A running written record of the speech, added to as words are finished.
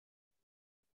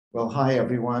Well, hi,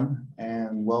 everyone,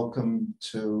 and welcome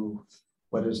to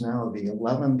what is now the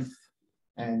 11th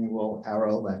annual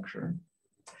Arrow Lecture.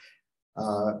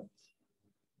 The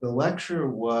lecture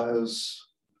was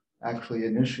actually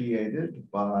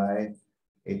initiated by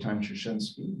Eitan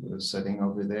Shashinsky, who is sitting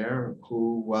over there,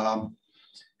 who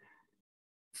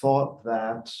thought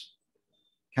that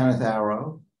Kenneth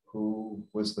Arrow, who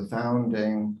was the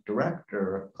founding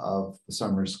director of the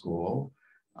summer school,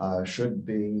 should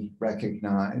be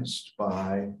recognized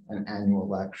by an annual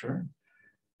lecture.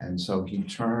 And so he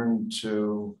turned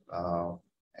to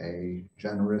a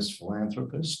generous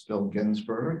philanthropist, Bill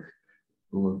Ginsberg,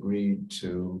 who agreed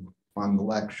to fund the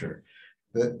lecture.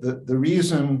 The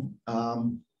reason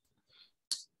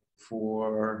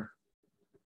for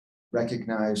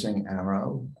recognizing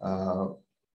Arrow,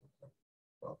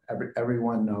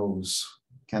 everyone knows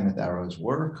Kenneth Arrow's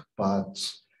work,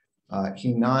 but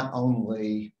he not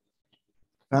only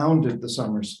founded the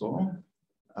summer school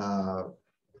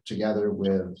together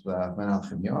with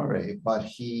Menachem Yare, but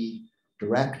he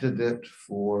directed it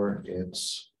for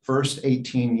its first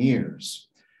 18 years.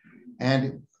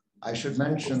 And I should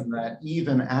mention that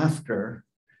even after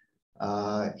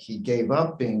he gave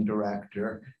up being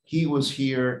director, he was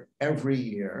here every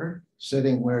year,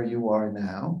 sitting where you are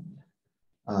now,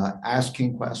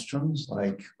 asking questions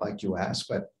like you ask,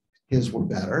 but his were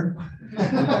better.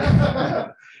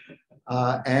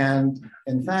 And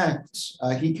in fact,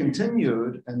 he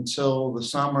continued until the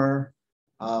summer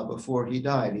before he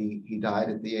died. He died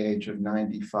at the age of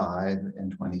 95 in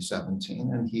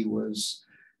 2017, and he was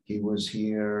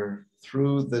here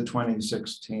through the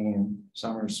 2016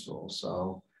 summer school.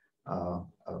 So a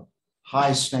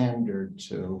high standard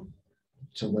to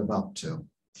live up to.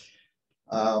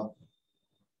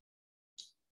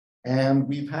 And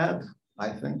we've had, I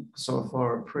think, so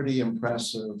far a pretty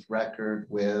impressive record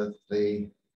with the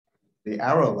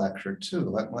Arrow Lecture too.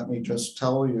 Let me just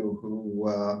tell you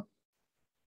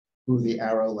who the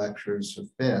Arrow Lectures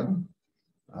have been.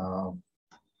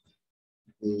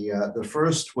 The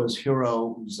first was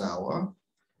Hiro Uzawa,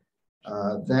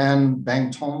 then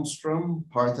Bengt Holmstrom,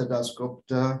 Partha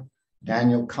Dasgupta,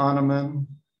 Daniel Kahneman,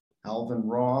 Alvin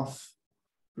Roth,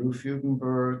 Drew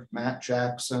Fudenberg, Matt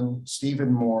Jackson,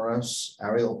 Stephen Morris,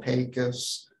 Ariel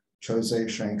Pekis, Jose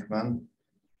Schenkman,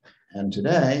 and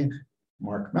today,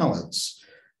 Mark Melitz.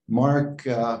 Mark,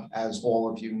 as all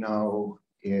of you know,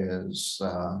 is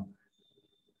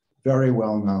very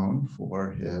well known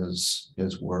for his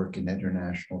work in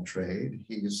international trade.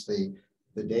 He's the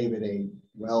David A.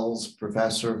 Wells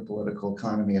Professor of Political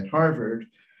Economy at Harvard,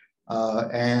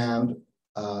 and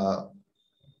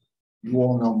you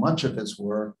all know much of his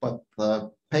work, but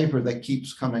the paper that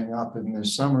keeps coming up in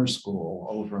this summer school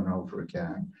over and over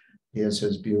again is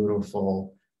his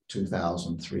beautiful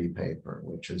 2003 paper,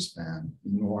 which has been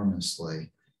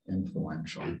enormously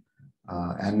influential.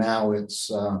 And now it's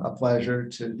a pleasure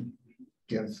to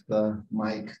give the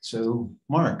mic to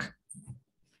Mark.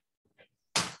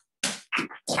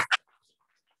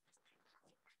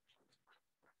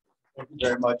 Thank you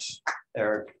very much,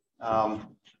 Eric.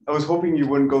 I was hoping you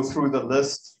wouldn't go through the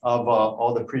list of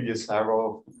all the previous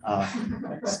Arrow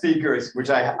speakers, which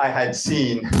I had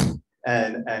seen,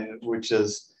 and which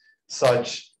is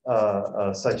such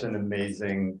an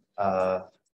amazing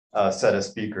set of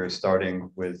speakers,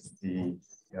 starting with the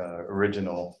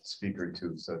original speaker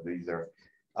too. So these are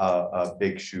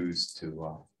big shoes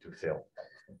to fill.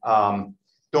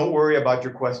 Don't worry about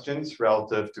your questions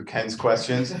relative to Ken's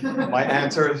questions. My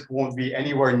answers won't be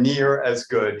anywhere near as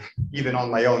good, even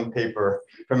on my own paper.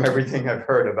 From everything I've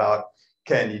heard about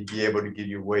Ken, he'd be able to give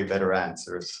you way better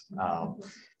answers.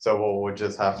 So we'll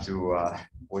just have to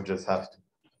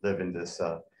live in this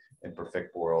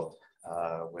imperfect world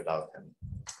without him.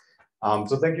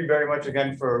 So thank you very much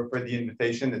again for the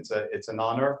invitation. It's an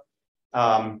honor.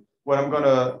 What I'm going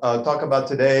to talk about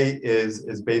today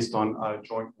is based on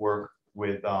joint work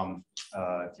with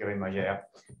Thierry Mayer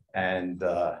and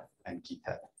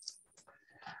Gitet.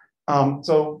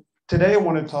 So today I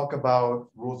want to talk about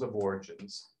rules of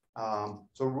origins.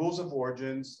 So rules of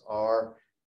origins are,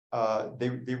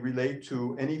 they relate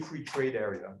to any free trade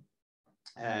area,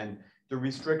 and the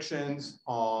restrictions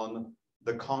on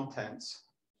the contents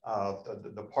of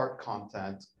the part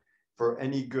content for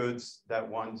any goods that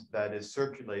is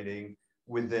circulating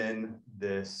within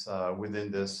this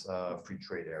free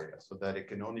trade area, so that it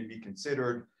can only be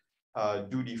considered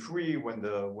duty-free when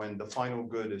the final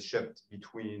good is shipped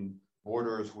between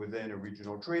borders within a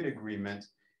regional trade agreement,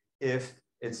 if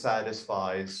it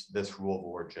satisfies this rule of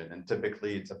origin. And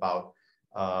typically it's about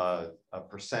a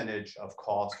percentage of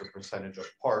cost or percentage of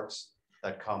parts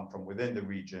that come from within the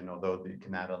region, although you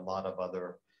can add a lot of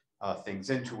other things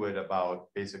into it about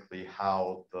basically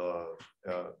how the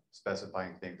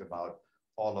specifying things about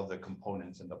all of the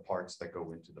components and the parts that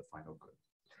go into the final good.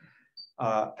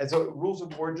 And so rules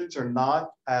of origins are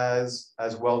not as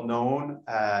well known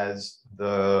as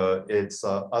its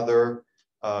other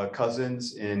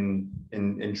cousins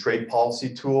in trade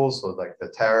policy tools, so like the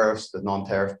tariffs, the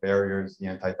non-tariff barriers, the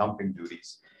anti-dumping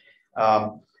duties.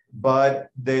 But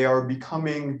they are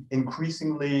becoming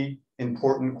increasingly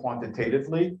important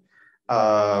quantitatively.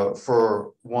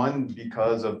 For one,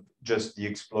 because of just the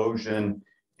explosion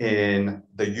in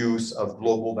the use of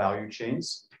global value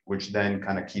chains, which then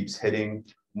kind of keeps hitting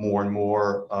more and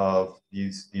more of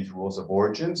these rules of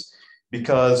origins,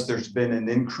 because there's been an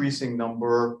increasing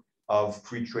number of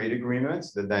free trade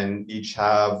agreements that then each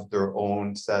have their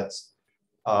own sets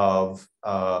of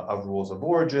rules of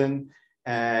origin,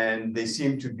 and they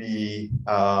seem to be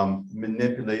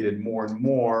manipulated more and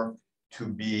more to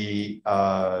be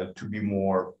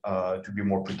more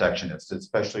protectionist,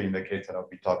 especially in the case that I'll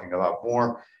be talking about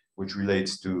more, which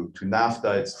relates to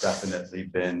NAFTA. It's definitely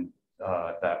been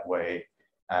that way,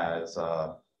 as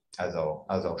I'll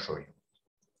show you.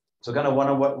 So kind of what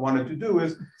I wanted to do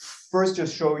is first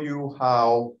just show you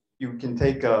how you can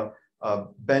take a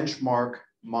benchmark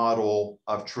model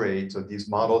of trade. So these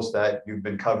models that you've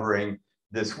been covering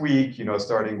this week,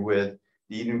 starting with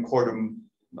the Eden-Cordon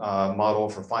model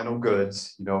for final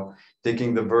goods,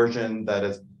 taking the version that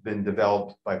has been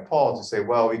developed by Paul to say,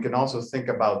 well, we can also think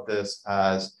about this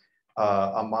as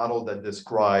a model that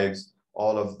describes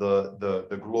all of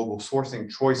the global sourcing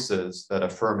choices that a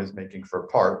firm is making for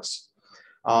parts.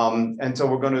 And so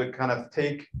we're going to kind of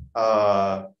take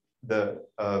the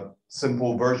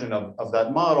simple version of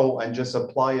that model and just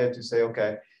apply it to say,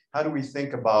 okay, how do we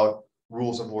think about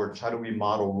rules of origin? How do we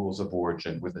model rules of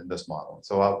origin within this model?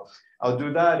 So I'll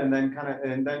do that and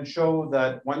then show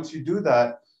that once you do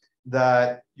that,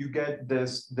 that you get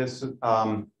this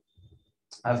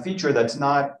a feature that's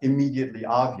not immediately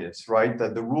obvious, right?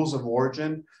 That the rules of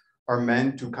origin are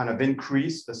meant to kind of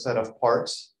increase the set of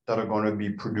parts that are going to be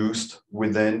produced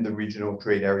within the regional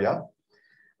trade area.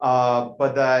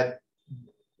 But that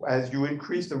as you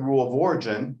increase the rule of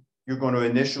origin, you're going to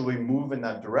initially move in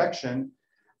that direction,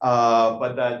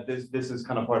 but that this is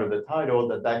kind of part of the title,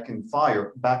 that can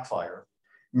backfire,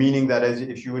 meaning that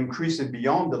if you increase it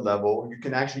beyond the level, you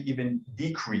can actually even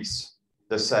decrease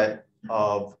the set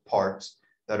of parts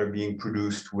that are being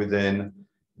produced within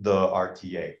the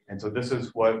RTA. And so this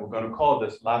is what we're going to call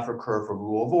this Laffer curve for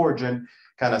rule of origin,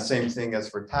 kind of same thing as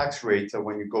for tax rates. So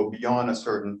when you go beyond a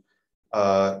certain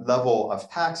level of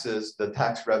taxes, the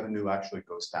tax revenue actually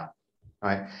goes down,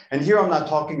 right? And here I'm not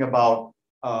talking about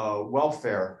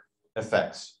welfare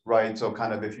effects, right? So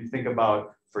kind of if you think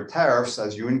about for tariffs,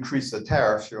 as you increase the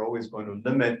tariffs, you're always going to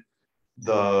limit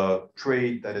the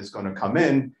trade that is going to come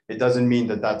in. It doesn't mean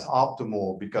that that's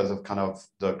optimal because of kind of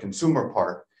the consumer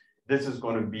part. This is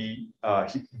going to be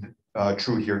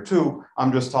true here too.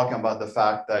 I'm just talking about the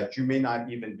fact that you may not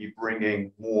even be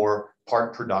bringing more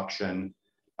part production,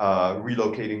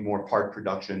 relocating more part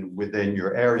production within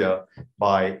your area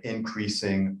by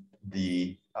increasing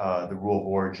the rule of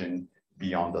origin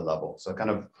beyond the level. So kind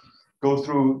of go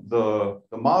through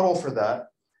the model for that.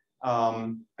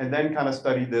 And then kind of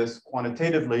study this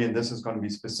quantitatively, and this is going to be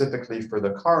specifically for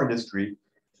the car industry,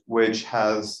 which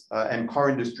has, and car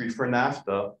industry for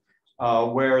NAFTA,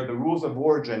 where the rules of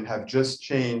origin have just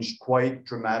changed quite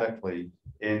dramatically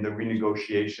in the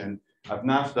renegotiation of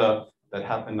NAFTA that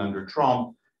happened under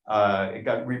Trump. It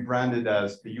got rebranded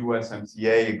as the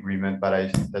USMCA agreement,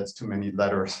 but that's too many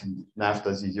letters.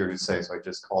 NAFTA is easier to say, so I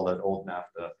just call it old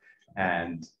NAFTA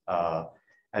and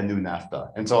new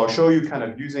NAFTA. And so I'll show you kind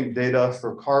of using data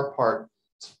for car parts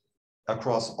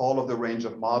across all of the range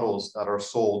of models that are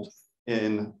sold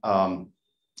in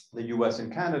the US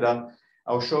and Canada.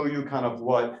 I'll show you kind of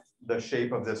what the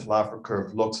shape of this Laffer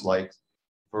curve looks like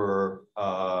for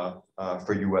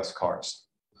US cars.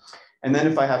 And then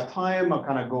if I have time, I'll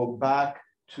kind of go back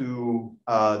to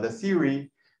the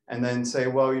theory and then say,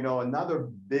 well, another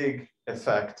big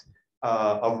effect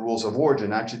of rules of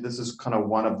origin. Actually, this is kind of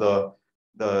one of the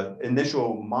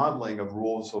initial modeling of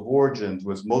rules of origins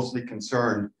was mostly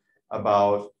concerned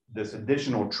about this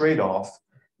additional trade-off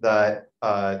that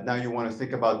now you want to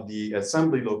think about the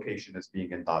assembly location as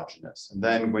being endogenous. And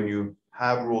then when you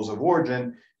have rules of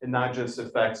origin, it not just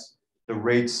affects the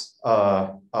rates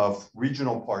of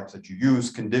regional parts that you use,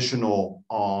 conditional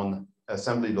on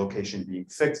assembly location being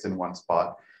fixed in one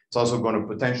spot. It's also going to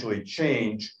potentially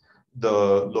change the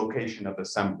location of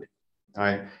assembly. All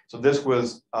right, so this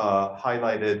was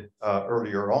highlighted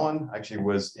earlier on, actually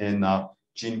was in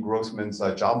Gene Grossman's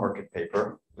job market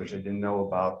paper, which I didn't know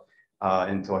about.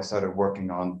 until I started working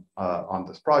on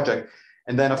this project.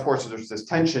 And then, of course, there's this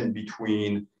tension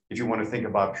between, if you want to think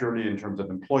about purely in terms of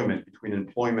employment, between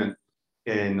employment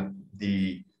in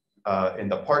the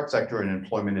part sector and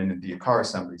employment in the car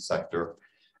assembly sector.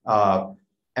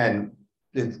 And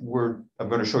I'm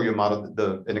going to show you a model,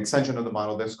 an extension of the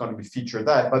model that's going to be featured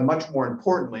that, but much more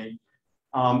importantly,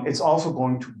 it's also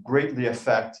going to greatly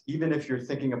affect, even if you're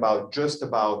thinking about just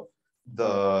about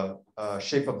the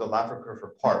shape of the Laffer curve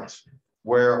for parts,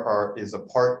 where is a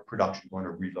part production going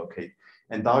to relocate?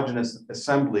 Endogenous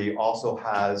assembly also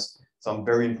has some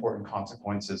very important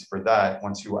consequences for that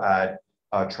once you add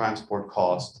transport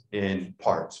cost in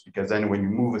parts, because then when you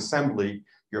move assembly,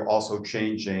 you're also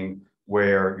changing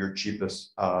where your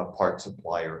cheapest part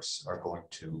suppliers are going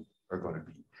to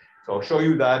be. So I'll show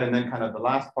you that, and then kind of the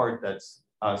last part that's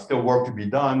still work to be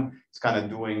done is kind of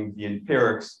doing the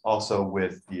empirics also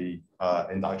with the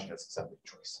endogenous assembly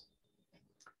choice.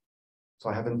 So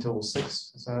I have until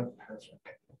 6. Is that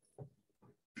okay?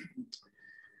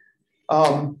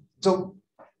 So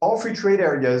all free trade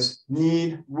areas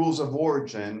need rules of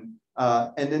origin,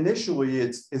 and initially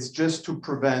it's just to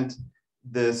prevent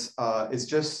this. It's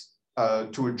just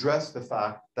to address the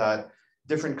fact that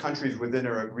different countries within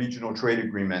a regional trade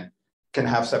agreement can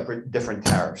have different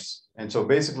tariffs. And so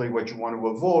basically what you want to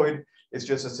avoid is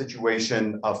just a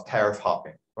situation of tariff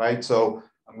hopping, right? So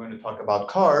I'm going to talk about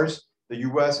cars. The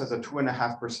US has a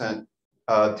 2.5%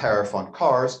 tariff on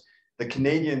cars. The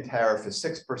Canadian tariff is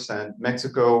 6%.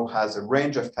 Mexico has a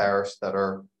range of tariffs that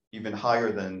are even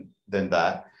higher than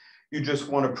that. You just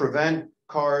want to prevent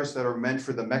cars that are meant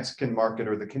for the Mexican market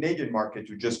or the Canadian market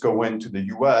to just go into the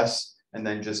US and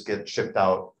then just get shipped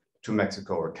out to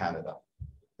Mexico or Canada,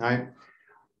 right?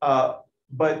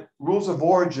 But rules of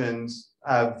origins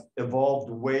have evolved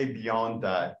way beyond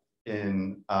that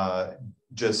in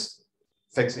just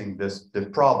fixing this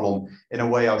problem. In a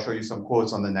way, I'll show you some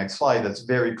quotes on the next slide that's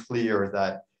very clear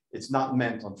that it's not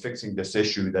meant on fixing this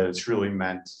issue, that it's really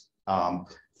meant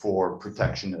for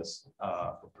protectionist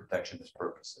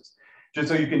purposes. Just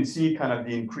so you can see kind of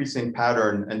the increasing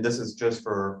pattern, and this is just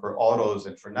for autos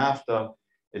and for NAFTA.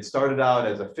 It started out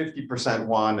as a 50%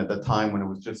 one at the time when it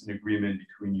was just an agreement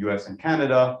between US and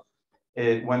Canada.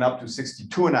 It went up to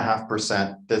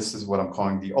 62.5%. This is what I'm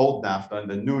calling the old NAFTA, and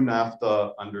the new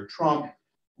NAFTA under Trump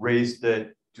raised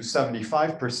it to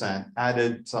 75%,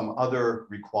 added some other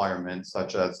requirements,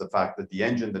 such as the fact that the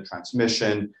engine, the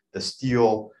transmission, the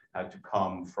steel had to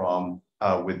come from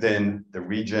within the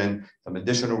region, some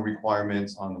additional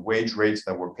requirements on wage rates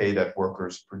that were paid at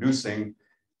workers producing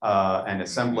and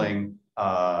assembling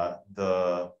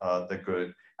the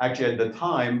good. Actually, at the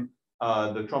time,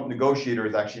 the Trump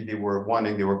negotiators, they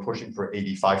were pushing for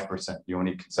 85%. The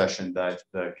only concession that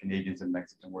the Canadians and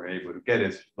Mexicans were able to get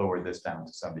is lower this down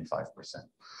to 75%.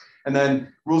 And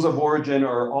then rules of origin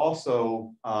are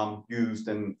also used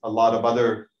in a lot of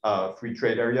other free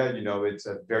trade area. You know, it's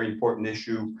a very important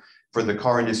issue for the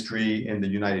car industry in the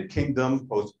United Kingdom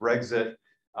post-Brexit.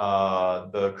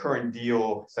 The current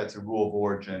deal sets a rule of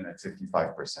origin at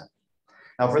 55%.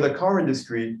 Now, for the car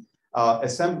industry,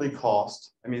 assembly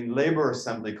cost, labor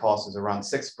assembly cost is around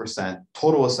 6%.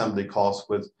 Total assembly cost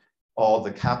with all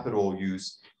the capital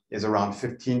use is around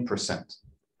 15%.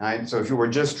 Right? So if you were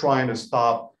just trying to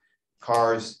stop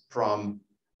cars from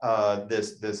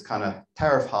this kind of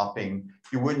tariff hopping,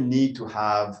 you wouldn't need to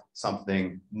have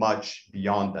something much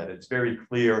beyond that. It's very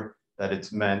clear that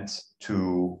it's meant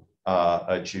to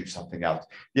achieve something else.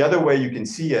 The other way you can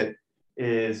see it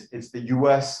is it's the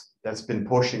US that's been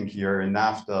pushing here in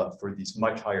NAFTA for these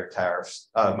much higher tariffs,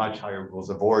 much higher rules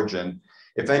of origin.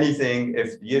 If anything,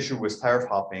 if the issue was tariff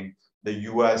hopping, the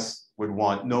US would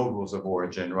want no rules of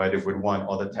origin, right? It would want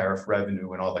all the tariff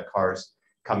revenue and all the cars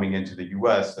coming into the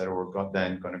US that were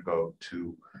then going to go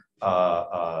to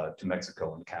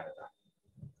Mexico and Canada.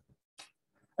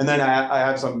 And then I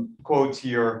have some quotes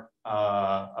here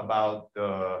about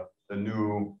the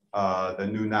new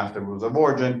NAFTA rules of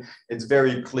origin. It's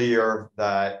very clear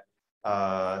that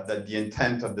that the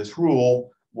intent of this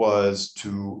rule was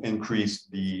to increase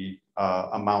the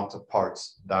amount of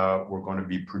parts that were going to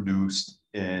be produced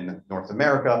in North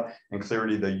America, and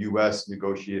clearly the US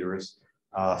negotiators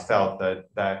felt that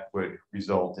that would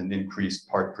result in increased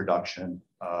part production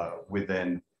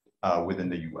within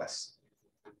the US.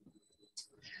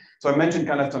 So I mentioned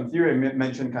kind of some theory, I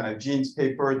mentioned kind of Gene's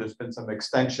paper. There's been some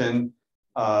extension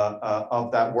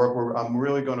of that work where I'm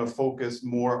really going to focus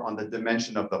more on the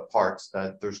dimension of the parts,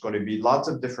 that there's going to be lots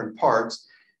of different parts.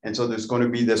 And so there's going to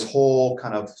be this whole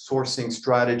kind of sourcing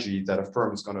strategy that a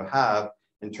firm is going to have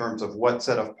in terms of what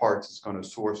set of parts it's going to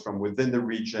source from within the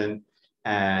region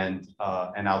and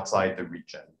outside the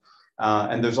region.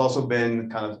 And there's also been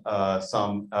kind of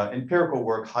some empirical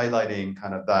work highlighting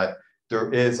kind of that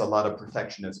there is a lot of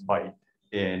protectionist bite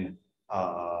in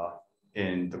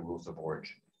the rules of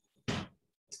origin.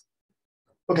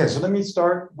 Okay, so let me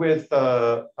start with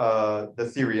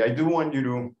the theory. I do want you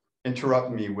to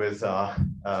interrupt me with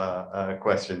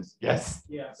questions. Yes?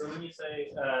 Yeah, so when you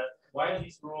say, why do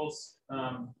these rules,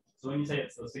 so when you say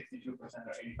it's the 62% or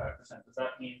 85%, does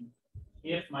that mean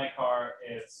if my car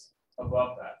is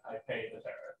above that, I pay the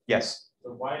tariff? Yes.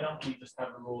 So why don't we just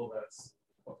have a rule that's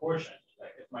proportioned?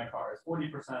 Like if my car is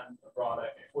 40% abroad, I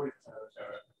pay 40% of the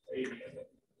tariff, 80 of it.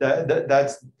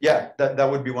 That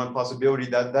would be one possibility.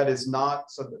 That is not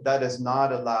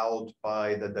allowed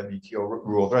by the WTO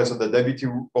rules, right? So the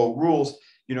WTO rules,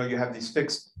 you have these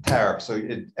fixed tariffs. So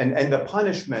and the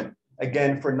punishment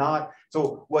again for not.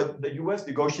 So what the U.S.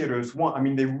 negotiators want, I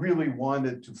mean, they really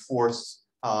wanted to force,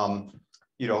 for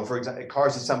example,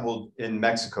 cars assembled in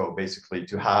Mexico, basically,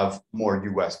 to have more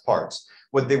U.S. parts.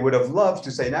 What they would have loved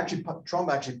to say, and actually Trump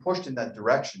actually pushed in that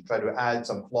direction, tried to add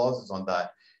some clauses on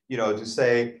that. To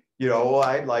say,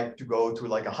 I'd like to go to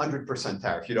like 100%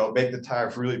 tariff, make the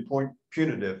tariff really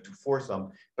punitive to force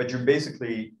them, but you're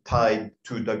basically tied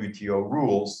to WTO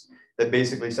rules that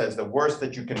basically says the worst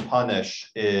that you can punish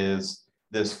is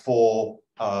this full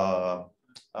MFN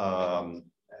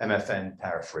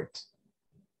tariff rate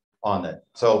on it.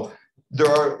 So there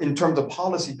are, in terms of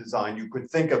policy design, you could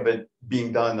think of it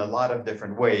being done a lot of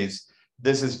different ways.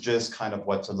 This is just kind of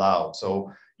what's allowed.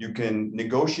 So you can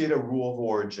negotiate a rule of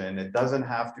origin. It doesn't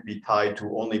have to be tied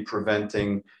to only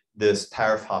preventing this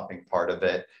tariff hopping part of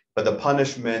it, but the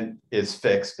punishment is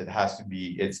fixed. It has to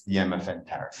be, it's the MFN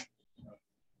tariff.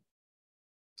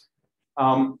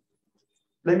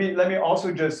 Let me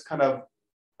also just kind of,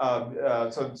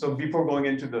 so before going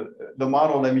into the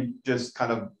model, let me just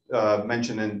kind of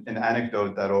mention an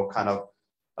anecdote that'll kind of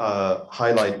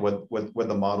highlight what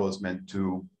the model is meant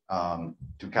to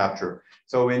capture.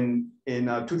 So in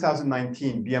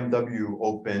 2019, BMW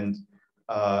opened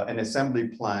an assembly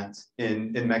plant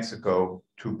in Mexico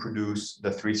to produce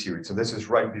the 3 Series. So this is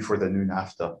right before the new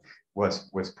NAFTA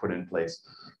was put in place.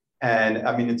 And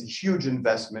I mean, it's a huge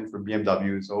investment for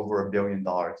BMW. It's over $1 billion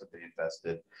that they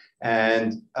invested.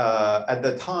 And at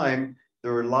the time,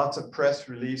 there were lots of press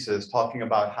releases talking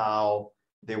about how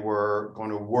they were going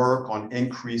to work on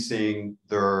increasing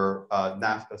their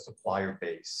NAFTA supplier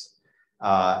base.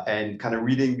 And kind of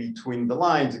reading between the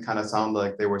lines, it kind of sounded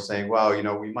like they were saying, well,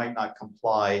 we might not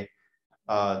comply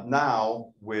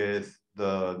now with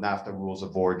the NAFTA rules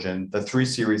of origin. The 3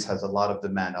 Series has a lot of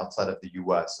demand outside of the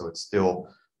US, so it's still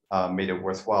made it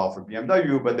worthwhile for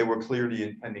BMW, but they were clearly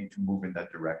intending to move in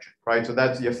that direction, right? So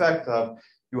that's the effect of,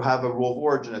 you have a rule of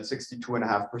origin at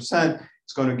 62.5%.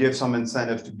 It's going to give some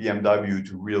incentive to BMW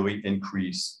to really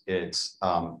increase its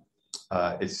NAFTA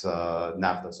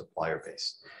supplier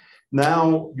base.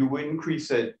 Now you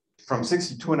increase it from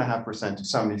 62.5% to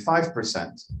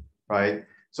 75%, right?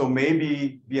 So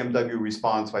maybe BMW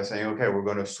responds by saying, okay, we're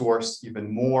going to source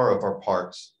even more of our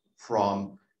parts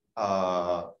from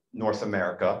North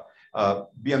America.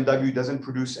 BMW doesn't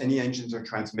produce any engines or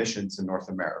transmissions in North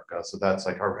America. So that's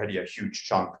like already a huge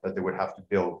chunk that they would have to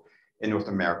build in North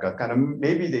America. Kind of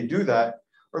maybe they do that,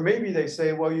 or maybe they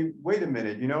say, well, wait a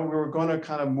minute, we were going to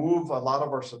kind of move a lot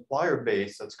of our supplier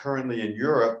base that's currently in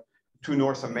Europe to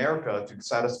North America to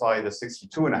satisfy the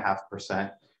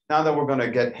 62.5%. Now that we're going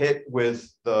to get hit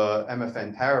with the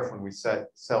MFN tariff when we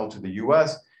sell to the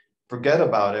US, forget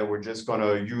about it. We're just going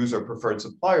to use our preferred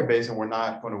supplier base, and we're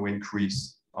not going to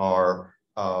increase our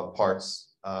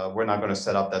parts. We're not going to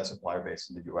set up that supplier base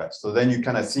in the US. So then you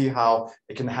kind of see how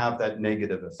it can have that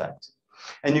negative effect.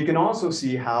 And you can also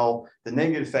see how the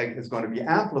negative effect is going to be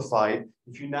amplified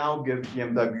if you now give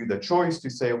BMW the choice to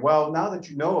say, well, now that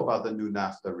you know about the new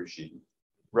NAFTA regime,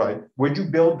 right, would you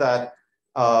build that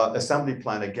assembly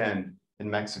plant again in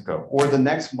Mexico, or the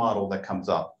next model that comes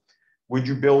up? Would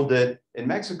you build it in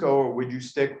Mexico, or would you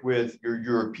stick with your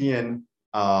European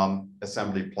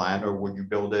assembly plant, or would you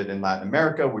build it in Latin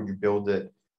America? Would you build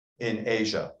it in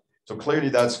Asia? So clearly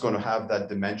that's going to have that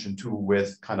dimension too,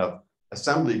 with kind of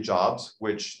assembly jobs,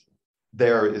 which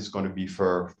there is going to be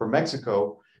for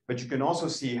Mexico. But you can also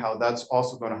see how that's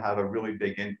also going to have a really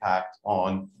big impact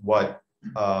on what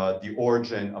the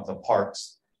origin of the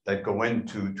parts that go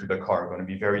into the car are going to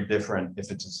be very different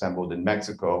if it's assembled in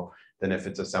Mexico than if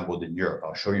it's assembled in Europe.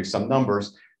 I'll show you some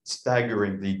numbers,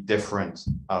 staggeringly different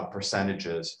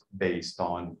percentages based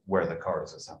on where the car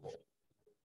is assembled.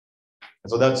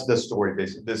 And so that's the story.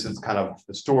 Basically, this is kind of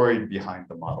the story behind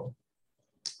the model.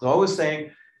 So I was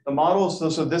saying the model,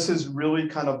 so this is really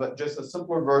kind of just a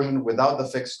simpler version without the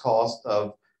fixed cost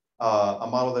of a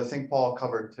model that I think Paul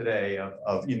covered today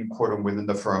of Eden Cordum within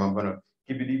the firm. I'm going to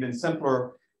keep it even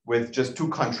simpler with just two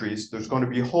countries. There's going to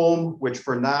be home, which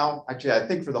for now, actually, I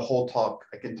think for the whole talk,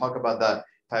 I can talk about that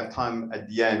if I have time at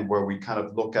the end, where we kind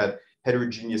of look at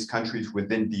heterogeneous countries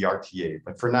within the RTA.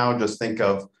 But for now, just think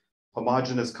of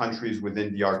homogeneous countries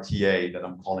within the RTA that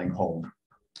I'm calling home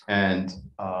and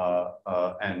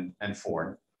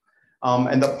foreign.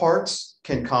 And the parts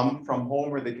can come from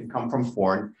home or they can come from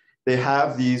foreign. They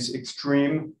have these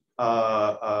extreme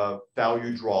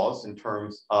value draws in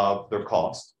terms of their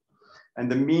cost. And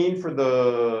the mean for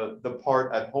the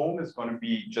part at home is going to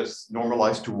be just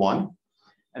normalized to 1.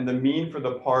 And the mean for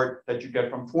the part that you get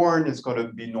from foreign is going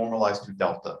to be normalized to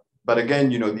delta. But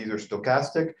again, you know, these are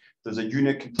stochastic. There's a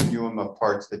unit continuum of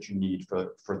parts that you need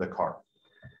for the car.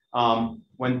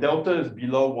 When delta is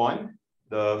below 1,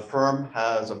 the firm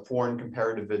has a foreign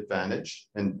comparative advantage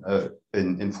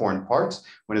in foreign parts.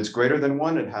 When it's greater than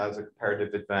 1, it has a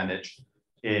comparative advantage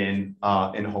in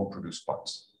home produced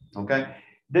parts. Okay.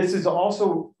 This is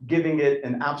also giving it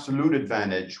an absolute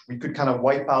advantage. We could kind of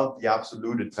wipe out the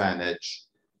absolute advantage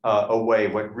away.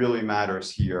 What really matters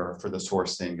here for the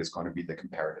sourcing is going to be the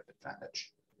comparative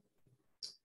advantage.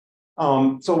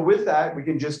 So with that, we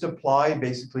can just apply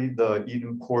basically the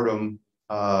Eden Cordum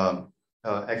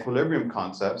equilibrium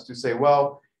concepts to say,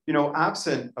 well, you know,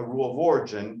 absent a rule of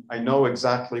origin, I know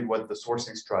exactly what the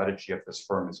sourcing strategy of this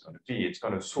firm is going to be. It's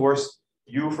going to source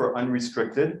U for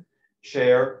unrestricted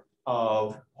share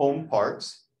of home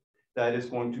parts that is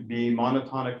going to be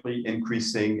monotonically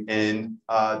increasing in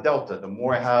delta. The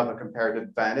more I have a comparative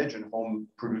advantage in home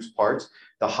produced parts,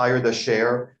 the higher the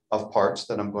share of parts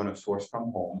that I'm going to source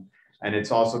from home. And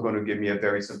it's also going to give me a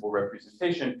very simple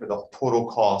representation for the total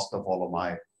cost of all of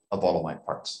my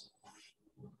parts.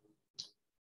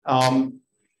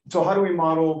 So how do we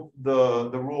model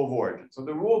the rule of origin? So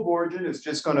the rule of origin is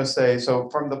just going to say, so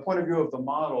from the point of view of the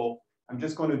model, I'm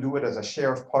just going to do it as a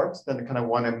share of parts. Then I kind of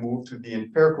want to move to the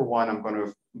empirical one. I'm going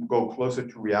to go closer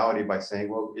to reality by saying,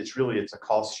 well, it's a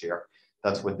cost share.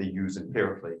 That's what they use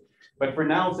empirically. But for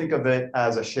now, think of it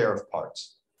as a share of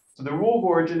parts. So the rule of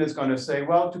origin is going to say,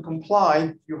 well, to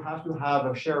comply, you have to have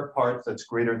a share of parts that's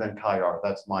greater than chi-r.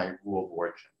 That's my rule of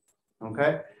origin.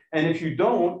 Okay. And if you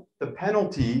don't, the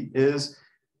penalty is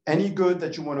any good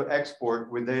that you want to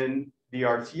export within the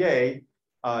RTA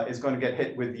is going to get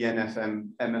hit with the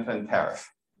MFN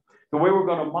tariff. The way we're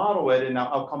going to model it, and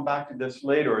I'll come back to this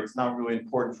later, it's not really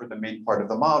important for the main part of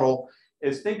the model,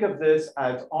 is think of this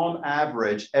as on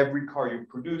average, every car you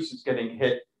produce is getting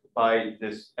hit by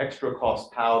this extra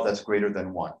cost tau that's greater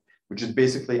than 1, which is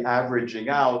basically averaging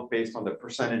out based on the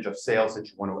percentage of sales that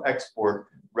you want to export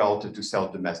relative to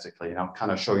sell domestically. And I'll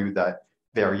kind of show you that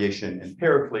variation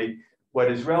empirically. What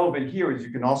is relevant here is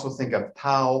you can also think of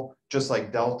tau, just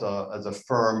like delta, as a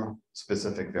firm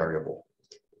specific variable.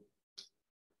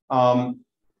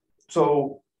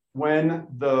 So when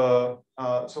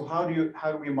so how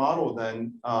do we model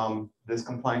then this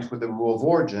compliance with the rule of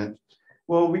origin?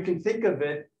 Well, we can think of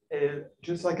it as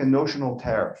just like a notional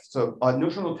tariff. So a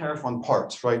notional tariff on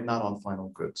parts, right? Not on final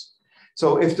goods.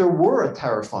 So if there were a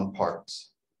tariff on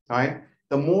parts, right?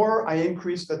 The more I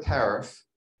increase the tariff,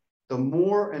 the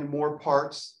more and more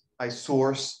parts I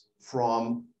source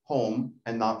from home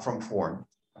and not from foreign,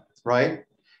 right?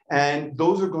 And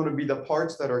those are going to be the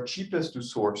parts that are cheapest to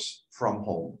source from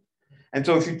home. And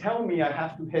so if you tell me I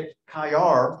have to hit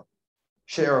chi-r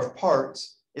share of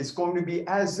parts, it's going to be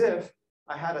as if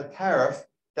I had a tariff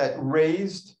that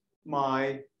raised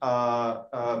my,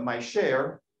 my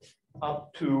share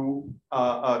up to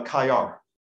chi-r,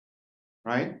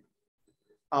 right?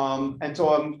 And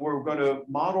so we're going to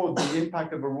model the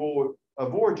impact of a rule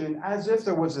of origin as if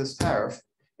there was this tariff,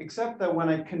 except that when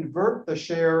I convert the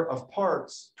share of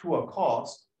parts to a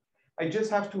cost, I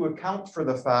just have to account for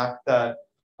the fact that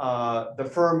the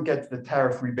firm gets the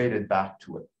tariff rebated back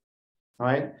to it,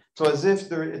 right? So it's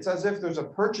as if there's a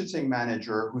purchasing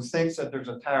manager who thinks that there's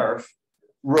a tariff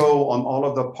row on all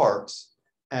of the parts,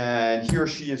 and he or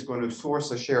she is going to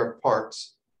source a share of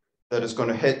parts that is going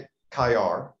to hit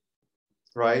chi-r,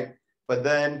 right? But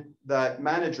then that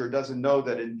manager doesn't know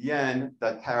that in the end,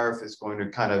 that tariff is going to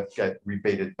kind of get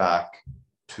rebated back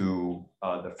to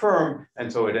the firm.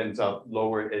 And so it ends up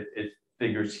lower, it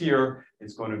figures here,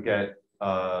 it's going to get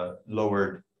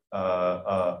lowered,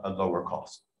 a lower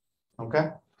cost, okay?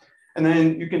 And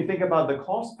then you can think about the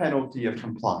cost penalty of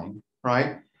complying,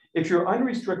 right? If your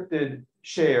unrestricted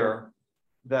share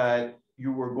that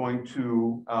you were going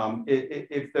to,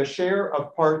 if the share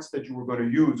of parts that you were going to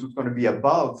use was going to be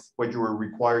above what you were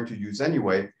required to use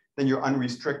anyway, then you're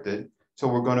unrestricted. So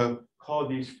we're going to call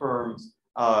these firms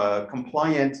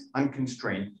compliant,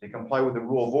 unconstrained. They comply with the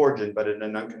rule of origin, but in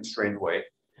an unconstrained way.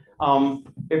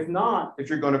 If not, if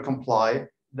you're going to comply,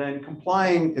 then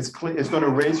complying is going to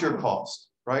raise your cost,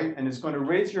 right? And it's going to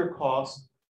raise your cost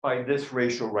by this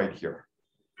ratio right here.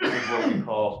 This is what we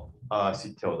call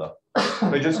C tilde. So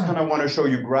I just kind of want to show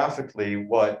you graphically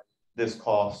what this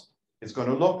cost is going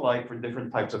to look like for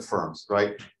different types of firms,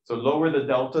 right? So lower the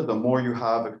delta, the more you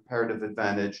have a comparative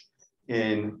advantage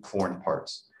in foreign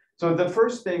parts. So the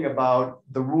first thing about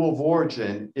the rule of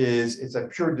origin is it's a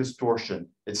pure distortion.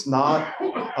 It's not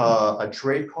a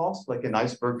trade cost, like an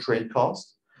iceberg trade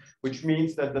cost, which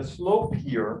means that the slope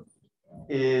here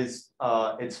is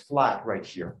it's flat right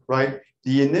here, right?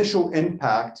 The initial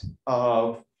impact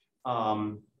of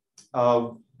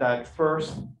that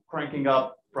first cranking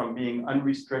up from being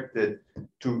unrestricted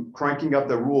to cranking up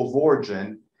the rule of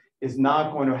origin is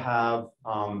not going to have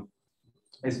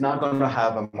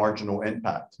a marginal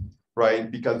impact, right?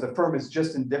 Because the firm is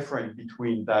just indifferent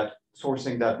between that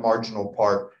sourcing that marginal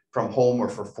part from home or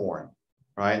for foreign,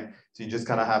 right? So you just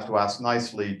kind of have to ask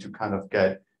nicely to kind of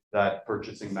get that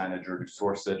purchasing manager to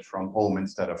source it from home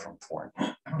instead of from foreign,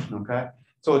 okay?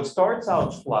 So it starts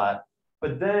out flat,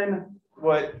 but then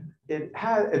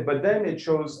it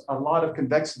shows a lot of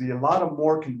convexity, a lot of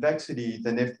more convexity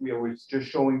than if we were just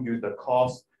showing you the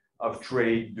cost of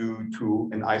trade due to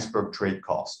an iceberg trade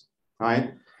cost,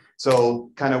 right?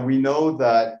 So kind of we know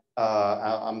that,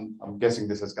 I'm guessing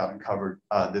this has gotten covered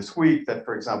this week, that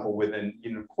for example, within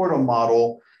the Quarto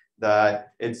model,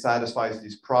 that it satisfies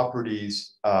these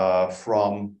properties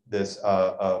from this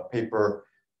paper,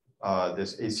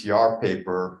 this ACR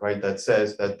paper, right? That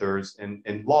says that there's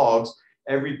in logs,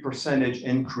 every percentage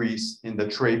increase in the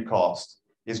trade cost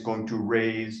is going to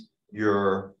raise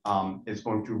your,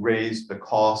 the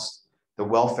cost, the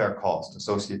welfare cost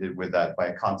associated with that by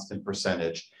a constant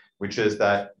percentage, which is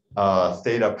that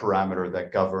theta parameter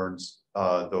that governs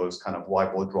those kind of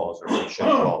Weibull draws or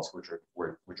Richet draws, which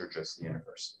are just the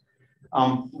universe.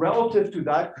 Relative to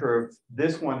that curve,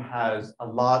 this one has a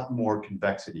lot more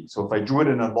convexity. So if I drew it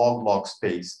in a log-log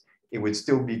space, it would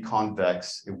still be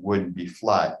convex, it wouldn't be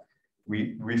flat.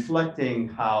 Reflecting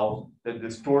how the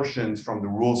distortions from the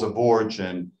rules of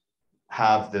origin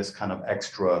have this kind of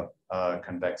extra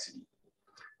convexity.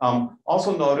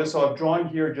 Also notice, so I've drawn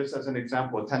here just as an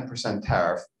example, a 10%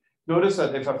 tariff. Notice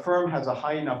that if a firm has a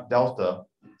high enough delta,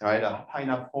 right, a high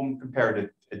enough home comparative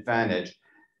advantage,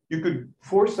 you could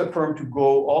force the firm to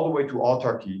go all the way to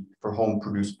autarky for home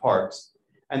produced parts.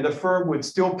 And the firm would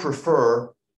still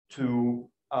prefer to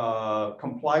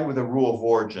comply with the rule of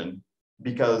origin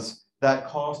because that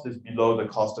cost is below the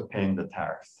cost of paying the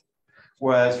tariff.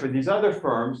 Whereas for these other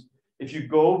firms, if you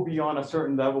go beyond a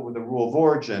certain level with the rule of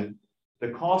origin, the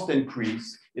cost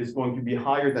increase is going to be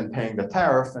higher than paying the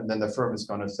tariff. And then the firm is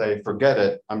going to say, forget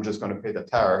it, I'm just going to pay the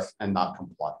tariff and not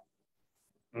comply.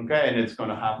 Okay, and it's going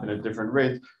to happen at different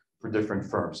rates for different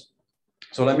firms.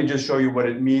 So let me just show you what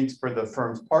it means for the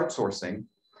firm's part sourcing.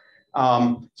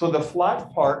 So the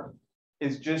flat part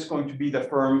is just going to be the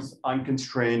firm's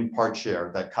unconstrained part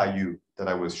share, that Caillou that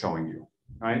I was showing you,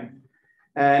 right?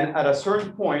 And at a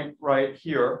certain point right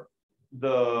here,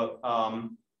 the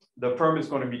firm is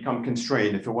going to become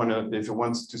constrained. If it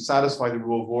wants to satisfy the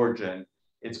rule of origin,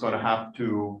 it's going to have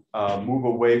to move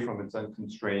away from its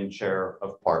unconstrained share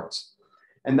of parts.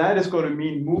 And that is going to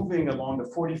mean moving along the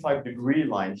 45-degree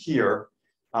line here,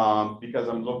 because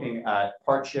I'm looking at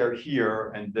part share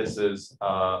here, and this is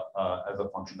as a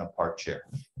function of part share.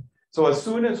 So as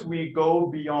soon as we go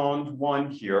beyond 1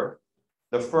 here,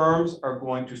 the firms are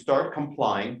going to start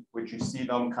complying, which you see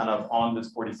them kind of on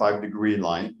this 45-degree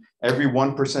line. Every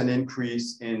 1%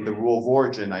 increase in the rule of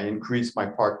origin, I increase my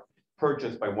part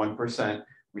purchase by 1%.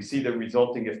 We see the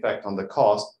resulting effect on the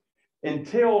cost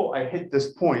until I hit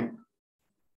this point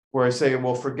where I say,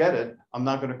 well, forget it, I'm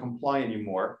not going to comply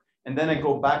anymore. And then I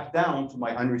go back down to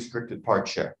my unrestricted part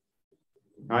share,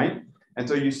 right? And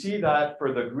so you see that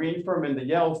for the green firm and the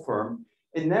yellow firm,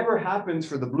 it never happens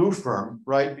for the blue firm,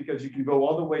 right? Because you can go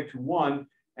all the way to 1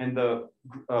 and the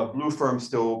blue firm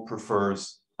still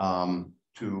prefers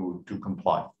to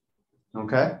comply,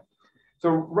 okay? So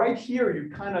right here, you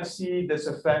kind of see this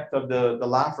effect of the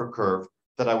Laffer curve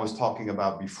that I was talking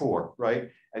about before, right?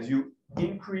 As you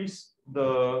increase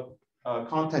the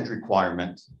content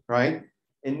requirement, right?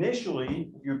 Initially,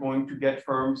 you're going to get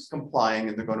firms complying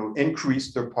and they're going to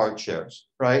increase their part shares,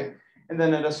 right? And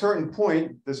then at a certain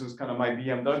point, this was kind of my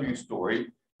BMW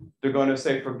story, they're going to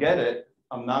say, forget it,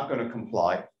 I'm not going to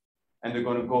comply. And they're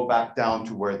going to go back down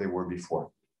to where they were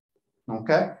before,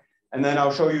 okay? And then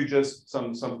I'll show you just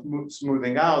some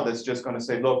smoothing out that's just going to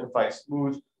say, look, if I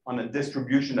smooth on a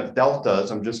distribution of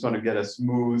deltas, I'm just going to get a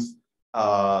smooth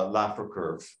Laffer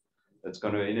curve. That's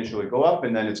going to initially go up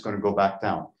and then it's going to go back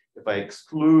down. If I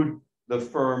exclude the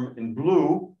firm in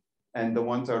blue and the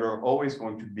ones that are always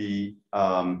going to be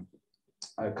that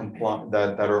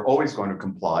are always going to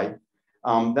comply,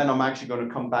 then I'm actually going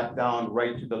to come back down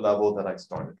right to the level that I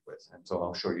started with. And so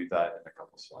I'll show you that in a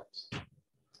couple of slides.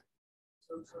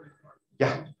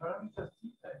 Yeah.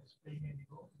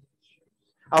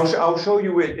 I'll show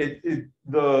you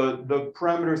the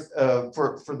parameters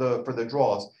for the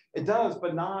draws. It does,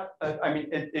 but not. I mean,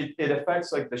 it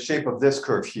affects like the shape of this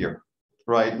curve here,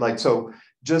 right? Like so,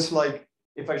 just like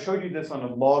if I showed you this on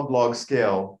a log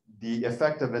scale, the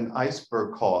effect of an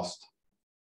iceberg cost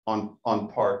on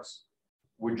parts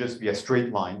would just be a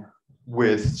straight line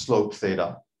with slope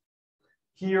theta.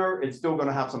 Here, it's still going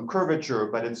to have some curvature,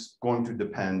 but it's going to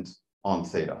depend on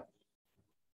theta.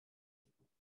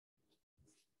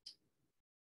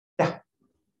 Yeah.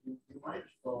 You might have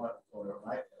thought, or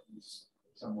at least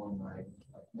someone might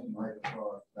have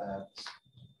thought that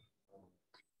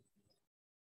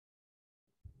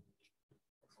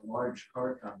large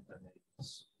car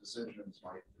companies' decisions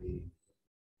might be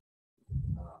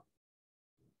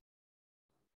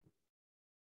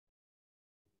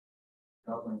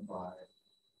governed by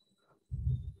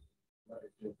what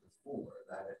it did before.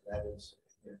 That is,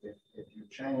 if you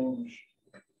change,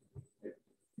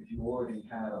 if you already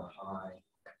had a high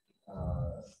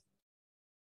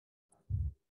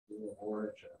rule of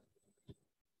origin,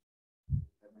 and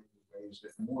then you raised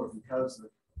it more because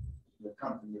the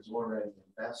company is already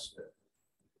invested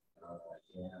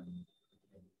in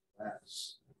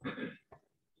less.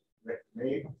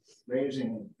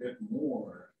 Raising a bit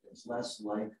more is less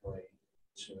likely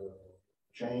to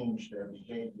change their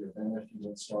behavior than if you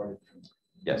had started from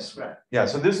scratch. Yeah,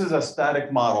 so this is a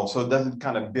static model, so it doesn't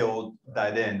kind of build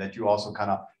that in, that you also kind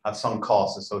of have some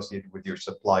costs associated with your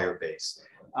supplier base.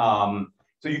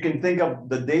 So you can think of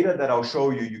the data that I'll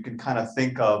show you, you can kind of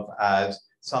think of as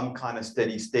some kind of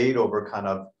steady state over kind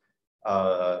of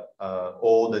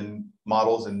old and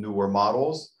models and newer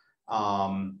models.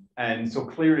 And so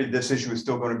clearly this issue is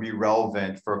still going to be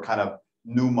relevant for kind of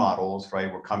new models,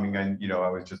 right? We're coming in, you know, I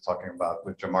was just talking about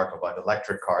with Gianmarco about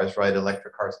electric cars, right?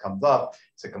 Electric cars comes up,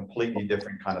 it's a completely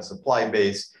different kind of supply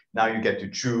base. Now you get to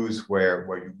choose where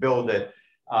you build it.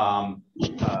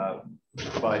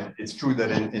 But it's true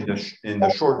that in the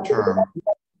short term,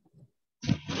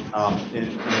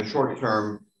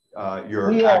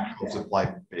 your actual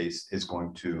supply base is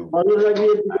going to.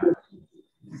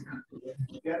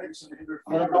 Getting some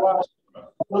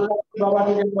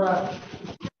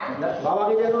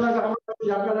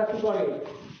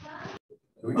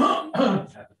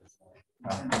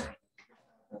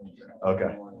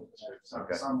Okay.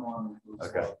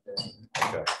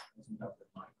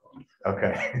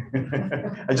 Okay.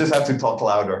 I just have to talk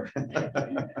louder.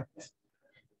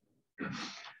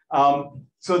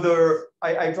 So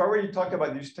I've already talked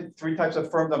about these three types of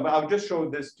firms. I'll just show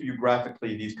this to you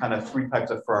graphically, these kind of three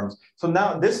types of firms. So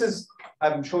now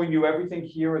I'm showing you everything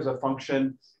here as a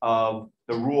function of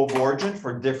the rule of origin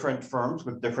for different firms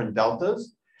with different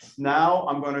deltas. Now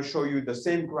I'm going to show you the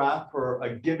same graph for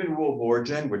a given rule of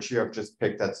origin, which here I've just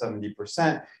picked at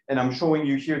 70%. And I'm showing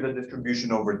you here the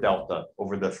distribution over delta,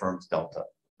 over the firm's delta,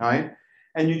 all right?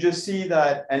 And you just see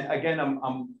that, and again,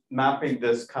 I'm mapping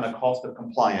this kind of cost of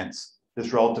compliance,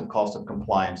 this relative cost of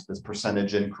compliance, this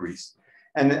percentage increase.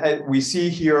 And we see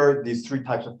here these three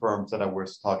types of firms that I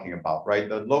was talking about, right?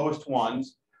 The lowest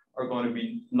ones are going to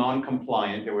be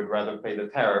non-compliant. They would rather pay the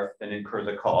tariff than incur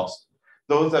the cost.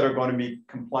 Those that are going to be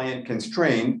compliant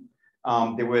constrained,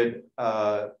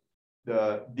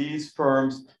 these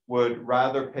firms would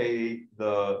rather pay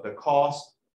the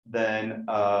cost than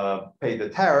pay the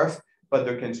tariff, but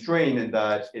they're constrained in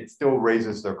that it still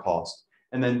raises their cost.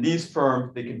 And then these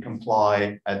firms, they can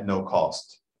comply at no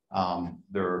cost.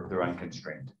 They're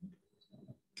unconstrained.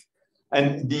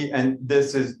 And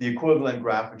this is the equivalent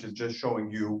graph, which is just showing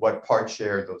you what part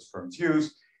share those firms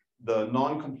use. The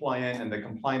non-compliant and the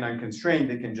compliant unconstrained,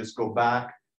 they can just go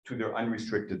back to their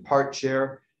unrestricted part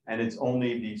share. And it's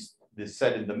only this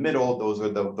set in the middle, those are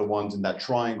the ones in that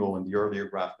triangle in the earlier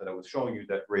graph that I was showing you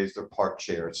that raise their part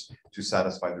shares to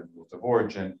satisfy the rules of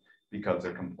origin because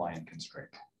they're compliant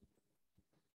constrained.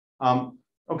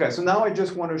 Okay, so now I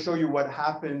just want to show you what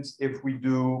happens if we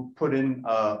do put in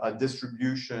a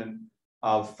distribution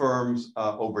of firms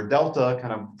over delta,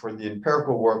 kind of for the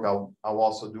empirical work. I'll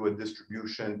also do a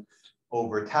distribution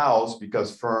over taus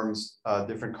because firms,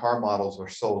 different car models are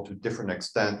sold to different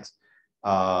extent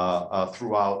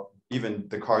throughout even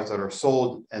the cars that are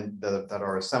sold and that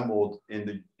are assembled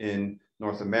in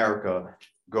North America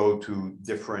go to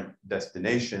different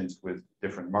destinations with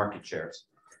different market shares.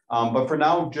 But for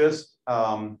now, just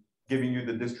giving you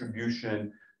the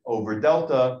distribution over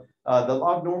delta. The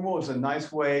log normal is a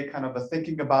nice way kind of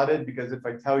thinking about it, because if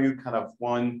I tell you kind of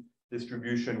one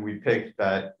distribution we picked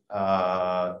that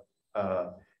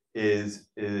is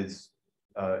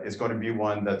going to be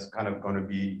one that's kind of going to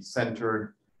be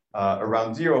centered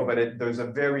around zero, but there's a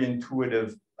very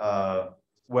intuitive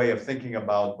way of thinking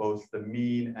about both the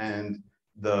mean and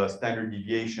the standard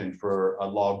deviation for a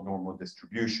log normal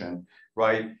distribution,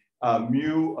 right?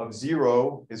 Mu of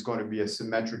 0 is going to be a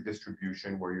symmetric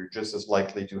distribution where you're just as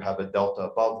likely to have a delta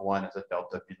above 1 as a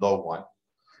delta below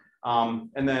 1.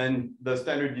 And then the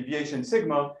standard deviation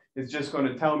sigma is just going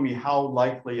to tell me how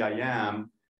likely I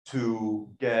am to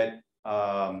get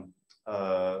a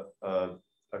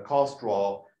cost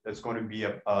draw that's going to be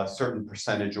a certain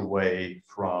percentage away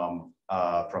from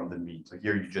the mean. So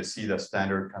here you just see the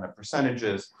standard kind of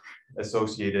percentages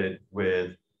associated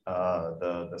with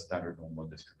the standard normal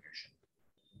distribution.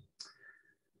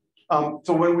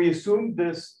 So when we assume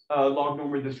this log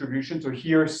normal distribution, so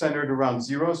here centered around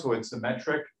 0, so it's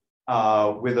symmetric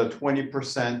with a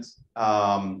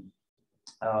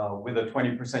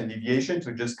 20% deviation.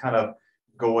 So just kind of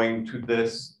going to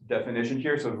this definition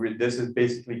here. So this is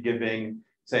basically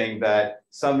saying that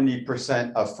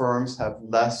 70% of firms have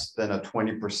less than a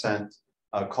 20%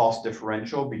 cost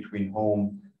differential between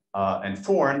home and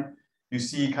foreign. You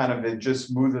see kind of it just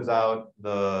smooths out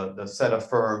the set of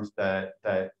firms that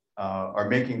are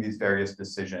making these various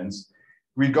decisions.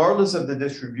 Regardless of the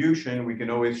distribution, we can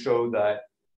always show that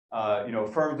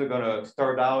firms are going to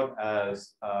start out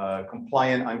as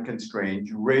compliant unconstrained.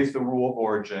 You raise the rule of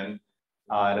origin.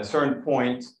 At a certain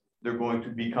point, they're going to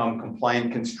become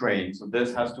compliant constrained. So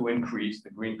this has to increase.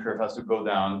 The green curve has to go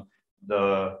down.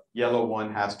 The yellow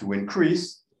one has to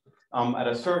increase. At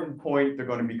a certain point, they're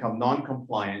going to become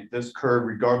non-compliant. This curve,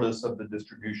 regardless of the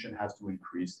distribution, has to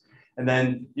increase. And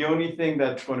then the only thing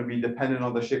that's going to be dependent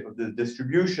on the shape of the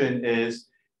distribution is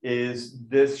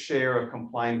this share of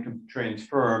compliant constrained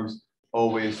firms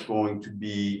always going to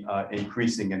be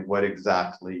increasing, and what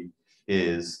exactly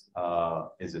is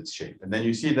its shape. And then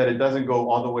you see that it doesn't go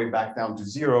all the way back down to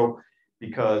 0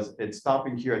 because it's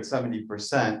stopping here at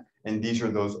 70%. And these are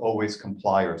those always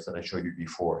compliers that I showed you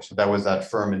before. So that was that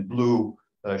firm in blue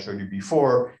that I showed you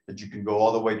before, that you can go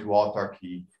all the way to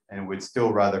autarky and would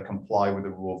still rather comply with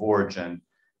the rule of origin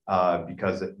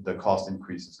because the cost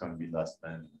increase is going to be less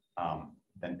than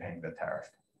paying the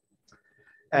tariff.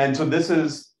 And so this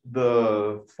is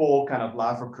the full kind of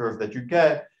Laffer curve that you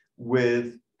get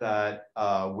with that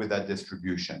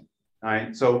distribution. All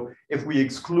right. So if we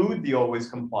exclude the always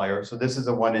complier, so this is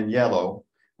the one in yellow,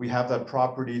 we have that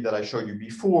property that I showed you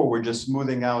before. We're just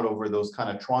smoothing out over those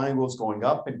kind of triangles going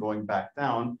up and going back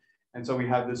down. And so we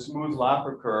have this smooth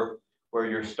Laffer curve where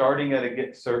you're starting at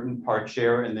a certain part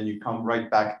share and then you come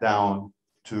right back down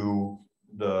to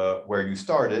where you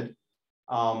started.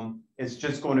 It's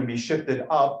just going to be shifted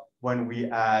up when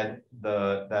we add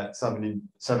that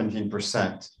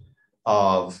 17%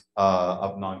 of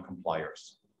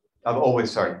non-compliers, of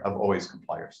always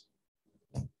compliers.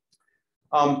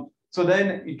 So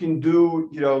then you can do,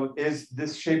 is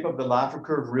this shape of the Laffer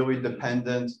curve really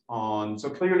dependent on, so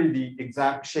clearly the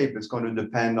exact shape is going to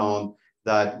depend on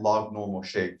that log normal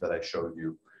shape that I showed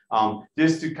you.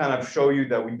 Just to kind of show you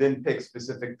that we didn't pick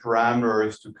specific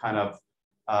parameters to kind of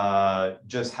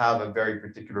just have a very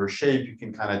particular shape. You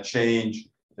can kind of change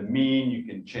the mean, you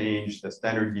can change the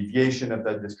standard deviation of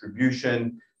that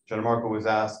distribution. Gianmarco was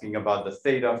asking about the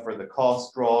theta for the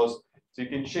cost draws. So you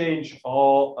can change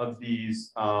all of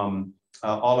these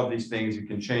things. You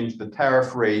can change the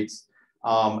tariff rates,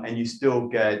 and you still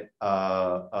get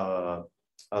a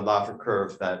Laffer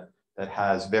curve that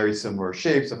has very similar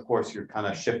shapes. Of course, you're kind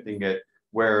of shifting it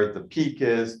where the peak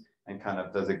is, and kind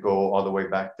of does it go all the way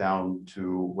back down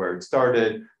to where it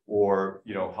started, or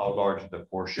how large the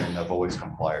portion of always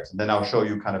compliers. And then I'll show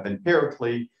you kind of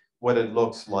empirically what it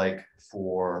looks like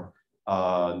for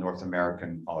North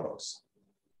American autos.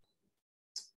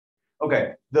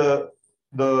 Okay, the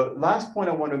last point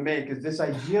I want to make is this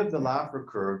idea of the Laffer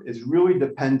curve is really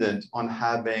dependent on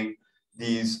having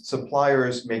these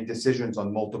suppliers make decisions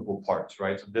on multiple parts,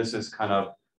 right? So this is kind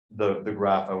of the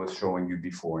graph I was showing you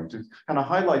before. And to kind of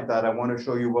highlight that, I want to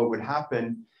show you what would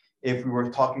happen if we were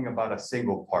talking about a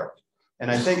single part. And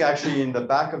I think actually in the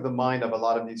back of the mind of a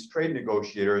lot of these trade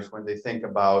negotiators, when they think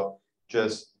about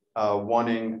just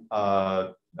wanting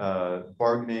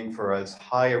bargaining for as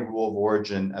high a rule of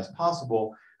origin as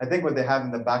possible, I think what they have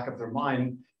in the back of their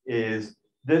mind is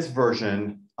this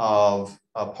version of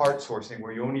part sourcing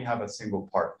where you only have a single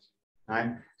part.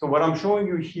 right? So what I'm showing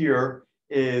you here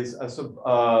is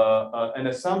an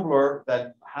assembler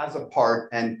that has a part,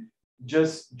 and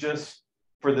just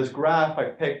for this graph, I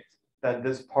picked that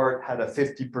this part had a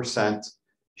 50%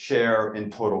 share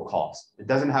in total cost. It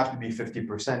doesn't have to be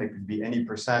 50%, it could be any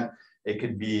percent. It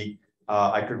could be,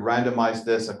 I could randomize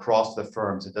this across the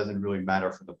firms. It doesn't really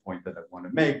matter for the point that I want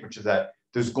to make, which is that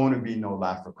there's going to be no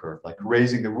Laffer curve. Like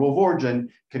raising the rule of origin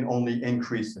can only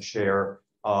increase the share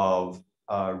of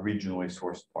regionally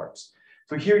sourced parts.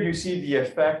 So here you see the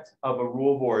effect of a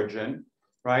rule of origin,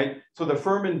 right? So the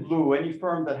firm in blue, any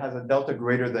firm that has a delta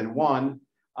greater than 1,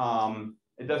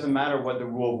 it doesn't matter what the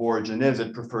rule of origin is,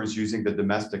 it prefers using the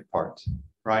domestic part,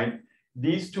 right?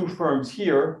 These two firms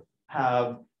here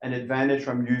have an advantage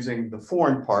from using the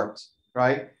foreign part,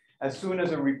 right? As soon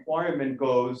as a requirement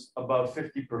goes above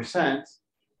 50%,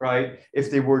 right? If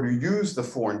they were to use the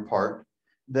foreign part,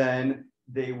 then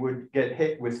they would get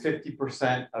hit with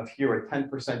 50% of here a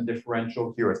 10%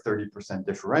 differential, here a 30%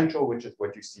 differential, which is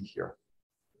what you see here,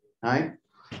 right?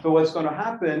 So what's going to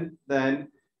happen then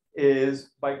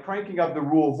is by cranking up the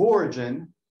rule of origin,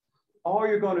 all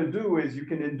you're going to do is you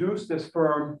can induce this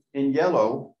firm in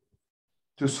yellow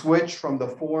to switch from the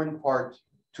foreign part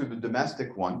to the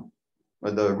domestic one,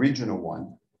 or the regional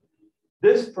one.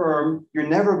 This firm, you're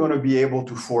never going to be able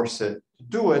to force it to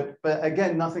do it, but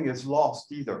again, nothing is lost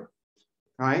either,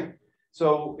 right?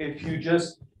 So if you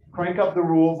just crank up the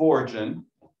rule of origin,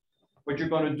 what you're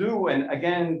going to do, and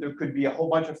again, there could be a whole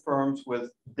bunch of firms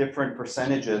with different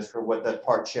percentages for what that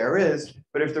part share is,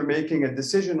 but if they're making a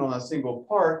decision on a single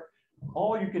part,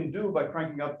 all you can do by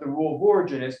cranking up the rule of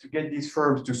origin is to get these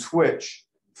firms to switch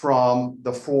from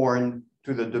the foreign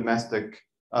to the domestic,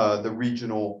 the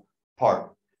regional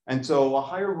part. And so a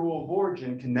higher rule of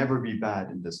origin can never be bad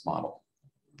in this model,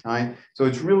 right? So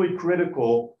it's really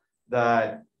critical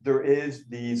that there is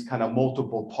these kind of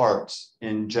multiple parts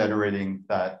in generating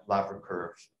that Laffer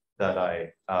curve that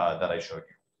I showed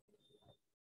you.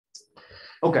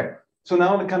 Okay, so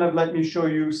now to kind of let me show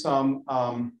you some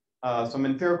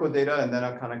empirical data, and then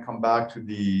I'll kind of come back to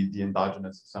the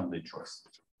endogenous assembly choice.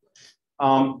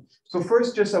 So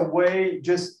first, just a way,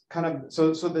 just kind of,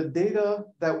 so the data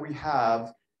that we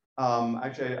have,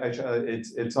 actually,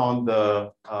 it's on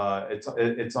the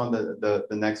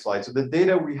next slide. So the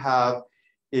data we have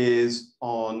is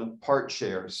on part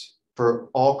shares for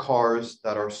all cars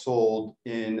that are sold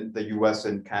in the US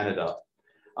and Canada.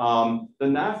 The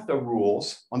NAFTA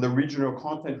rules on the regional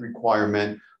content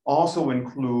requirement also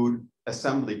include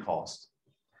assembly cost.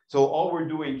 So all we're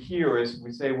doing here is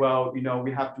we say, well, you know,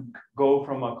 we have to go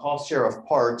from a cost share of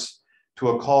parts to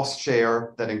a cost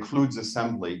share that includes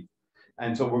assembly.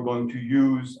 And so we're going to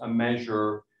use a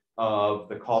measure of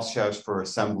the cost shares for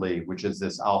assembly, which is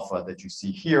this alpha that you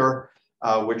see here,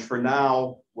 which for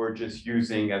now, we're just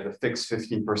using as a fixed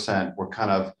 15%. We're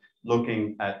kind of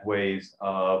looking at ways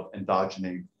of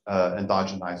endogenizing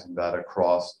that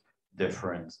across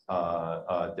different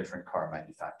car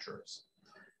manufacturers.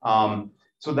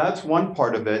 So that's one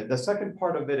part of it. The second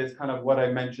part of it is kind of what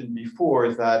I mentioned before,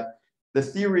 is that the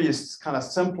theory is kind of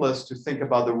simplest to think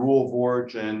about the rule of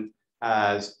origin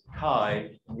as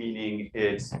chi, meaning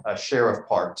it's a share of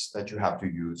parts that you have to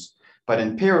use. But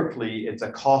empirically, it's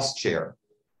a cost share,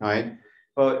 right?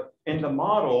 But in the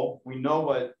model, we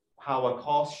know how a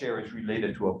cost share is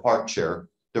related to a part share.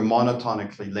 They're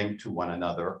monotonically linked to one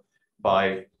another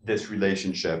by this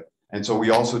relationship. And so we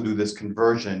also do this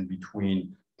conversion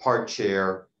between part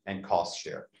share and cost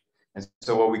share. And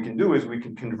so what we can do is we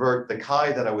can convert the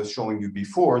chi that I was showing you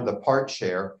before, the part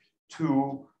share,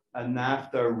 to a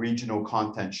NAFTA regional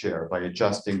content share by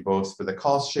adjusting both for the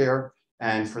cost share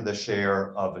and for the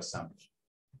share of assembly.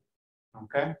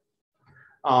 Okay.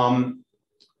 And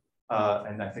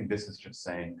I think this is just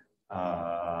saying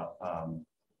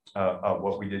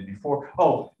what we did before.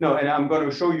 Oh, no, and I'm going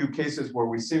to show you cases where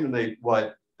we simulate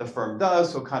what the firm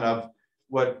does. So kind of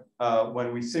what,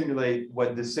 when we simulate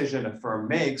what decision a firm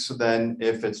makes, so then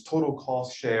if its total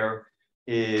cost share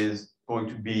is going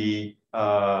to be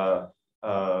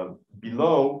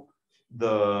below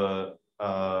the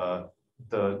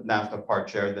NAFTA part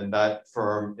share, then that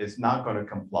firm is not going to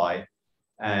comply.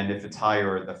 And if it's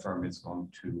higher, the firm is going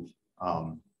to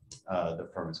comply.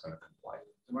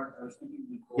 Mark, I was thinking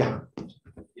before,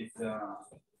 if the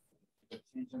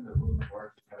change in the rule of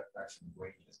origin had effects on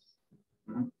wages,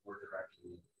 or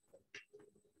directly,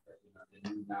 you know, the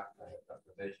new NAFTA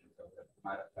provision, so that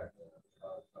might affect the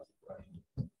cost of production.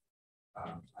 I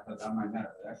thought that might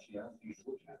matter, but actually, I don't think it's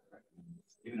looking at it, right?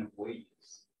 Even if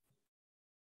wages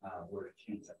were to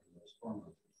change that in those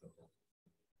formulas.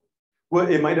 Well,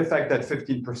 it might affect that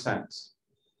 15%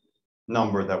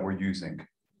 number that we're using.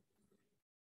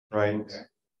 right? Okay.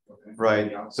 Okay.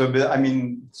 Right. Yeah. So, but, I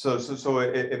mean, so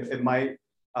it might,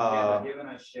 Yeah, but given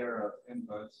a share of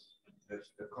inputs,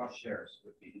 the cost shares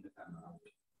would be independent of.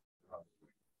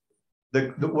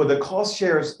 well, the cost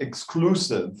shares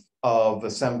exclusive of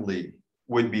assembly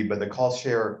would be, but the cost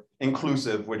share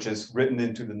inclusive, which is written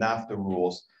into the NAFTA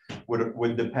rules,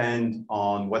 would depend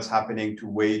on what's happening to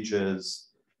wages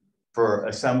for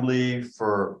assembly,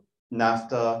 for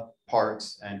NAFTA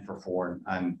parts, and for foreign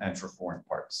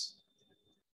parts.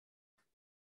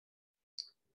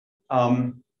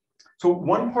 So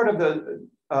one part of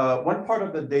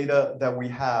the data that we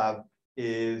have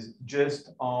is just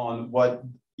on what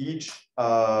each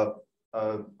car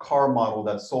model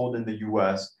that's sold in the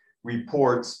U.S.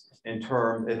 reports in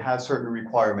terms. It has certain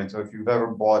requirements. So if you've ever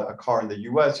bought a car in the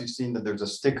U.S., you've seen that there's a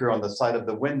sticker on the side of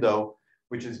the window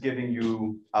which is giving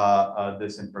you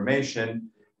this information.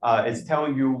 It's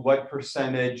telling you what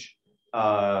percentage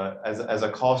as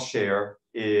a cost share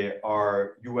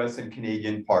are US and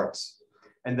Canadian parts.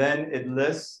 And then it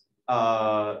lists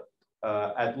at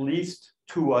least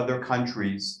 2 other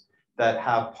countries that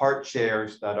have part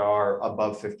shares that are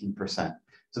above 15%.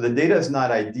 So the data is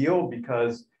not ideal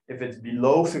because if it's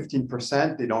below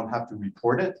 15%, they don't have to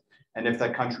report it. And if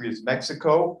that country is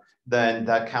Mexico, then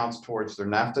that counts towards their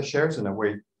NAFTA shares in a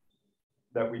way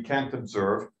that we can't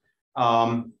observe.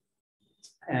 And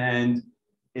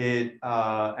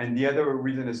the other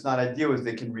reason it's not ideal is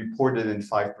they can report it in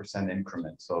 5%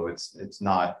 increments. So it's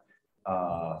not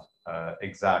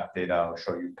exact data. I'll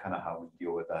show you kind of how we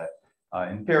deal with that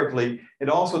empirically. It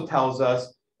also tells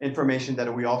us information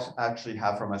that we also actually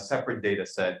have from a separate data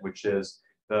set, which is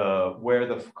where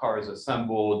the car is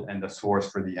assembled and the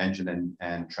source for the engine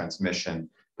and transmission,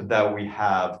 but that we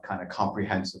have kind of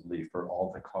comprehensively for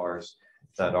all the cars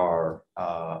that are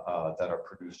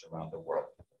produced around the world.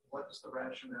 What is the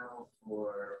rationale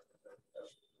for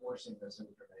forcing this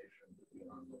information to be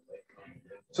on the lake?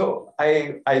 So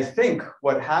I think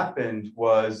what happened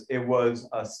was it was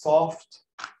a soft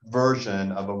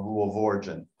version of a rule of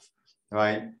origin,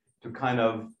 right? To kind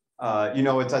of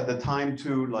it's at the time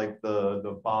too, like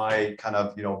the buy kind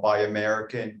of, buy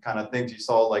American kind of things. You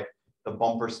saw like the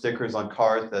bumper stickers on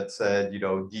cars that said,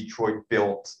 Detroit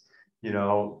built,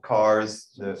 cars.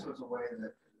 This was a way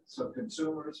that, so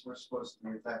consumers were supposed to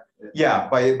be affected. Yeah,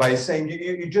 by saying,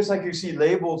 you just like you see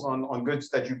labels on goods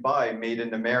that you buy made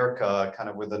in America, kind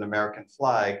of with an American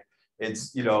flag.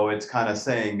 It's, it's kind of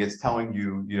saying, it's telling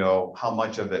you, how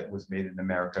much of it was made in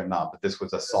America or not. But this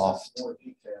was a soft, more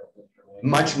detailed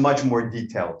information. much more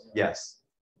detailed. Yeah. Yes.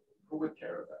 Who would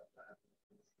care about that?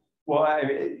 Well,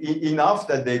 enough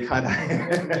that they kind of.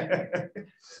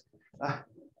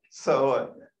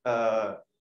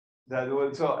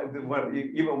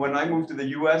 Even when I moved to the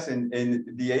U.S. in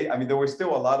there were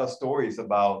still a lot of stories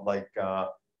about like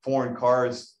foreign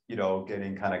cars,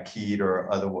 getting kind of keyed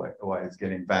or otherwise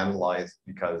getting vandalized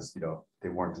because they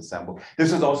weren't assembled.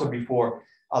 This was also before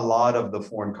a lot of the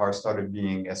foreign cars started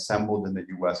being assembled in the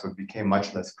U.S., so it became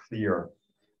much less clear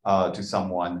to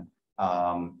someone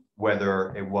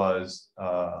whether it was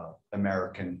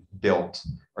American built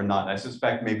or not. I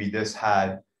suspect maybe this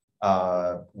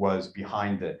was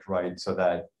behind it, right? So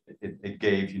that it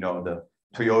gave, the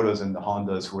Toyotas and the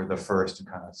Hondas, who were the first to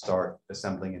kind of start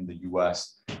assembling in the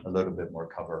US, a little bit more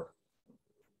cover.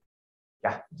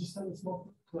 Yeah. Just a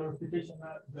small clarification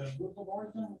that the group of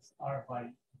origins are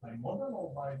by model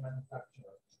or by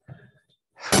manufacturer?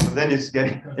 Then it's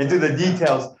getting into the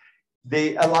details.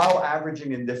 They allow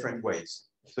averaging in different ways.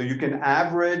 So you can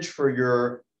average for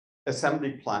your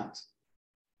assembly plant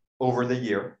over the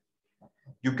year.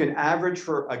 You can average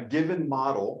for a given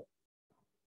model,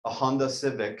 a Honda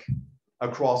Civic,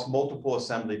 across multiple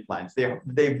assembly plants.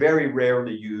 They very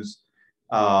rarely use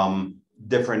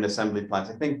different assembly plants.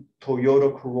 I think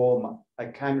Toyota Corolla, I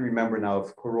can't remember now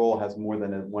if Corolla has more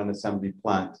than one assembly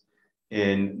plant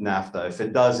in NAFTA. If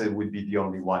it does, it would be the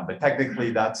only one, but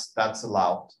technically that's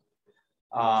allowed.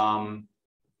 And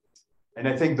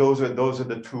I think those are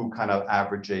the two kind of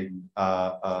averaging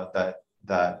that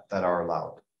are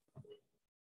allowed.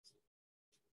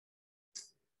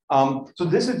 So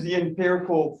this is the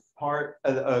empirical part,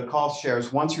 cost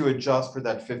shares once you adjust for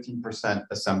that 15%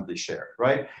 assembly share,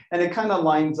 right? And it kind of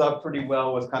lines up pretty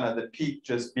well with kind of the peak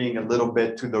just being a little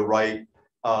bit to the right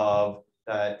of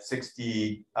that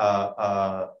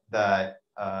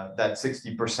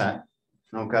 60%,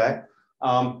 okay?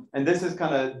 And this is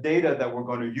kind of data that we're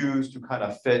going to use to kind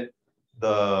of fit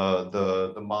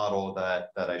the model that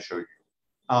I showed you.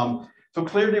 So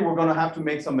clearly we're going to have to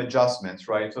make some adjustments,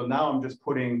 right? So now I'm just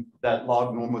putting that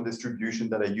log normal distribution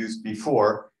that I used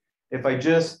before. If I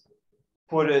just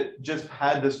just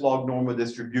had this log normal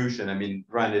distribution. I mean,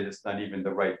 granted, it's not even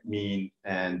the right mean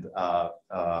and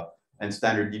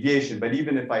standard deviation, but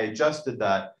even if I adjusted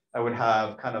that, I would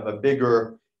have kind of a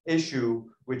bigger issue,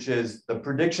 which is the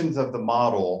predictions of the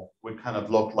model would kind of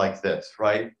look like this,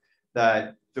 right?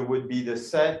 That there would be the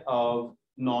set of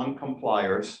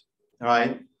non-compliers,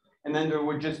 right? And then there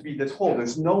would just be this whole,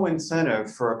 there's no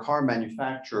incentive for a car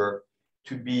manufacturer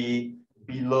to be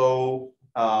below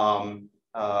 60%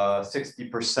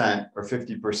 or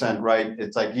 50%, right?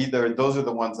 It's like either those are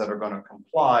the ones that are going to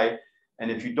comply.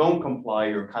 And if you don't comply,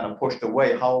 you're kind of pushed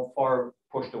away. How far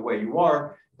pushed away you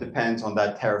are depends on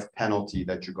that tariff penalty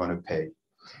that you're going to pay.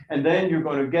 And then you're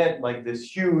going to get like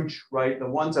this huge, right? The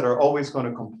ones that are always going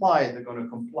to comply, they're going to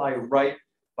comply right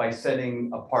by setting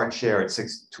a part share at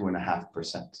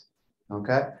 62.5%.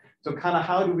 Okay. So kind of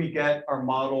how do we get our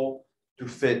model to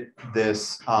fit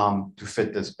this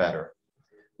better?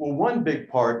 Well, one big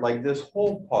part, like this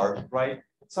whole part, right?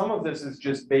 Some of this is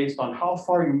just based on how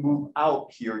far you move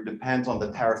out here depends on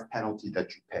the tariff penalty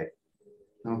that you pay.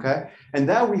 Okay. And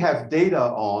that we have data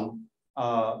on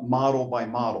model by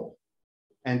model.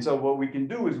 And so what we can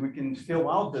do is we can fill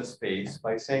out this space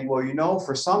by saying, well, you know,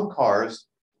 for some cars,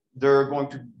 they're going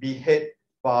to be hit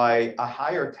by a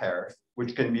higher tariff,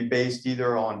 which can be based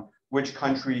either on which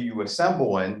country you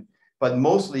assemble in, but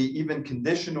mostly even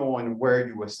conditional on where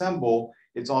you assemble.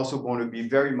 It's also going to be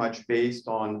very much based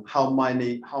on how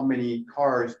many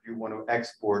cars you want to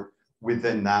export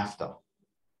within NAFTA,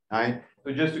 right?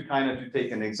 So just to kind of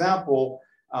take an example,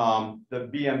 the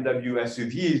BMW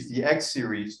SUVs, the X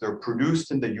series, they're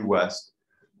produced in the US.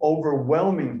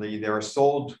 Overwhelmingly, they are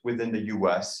sold within the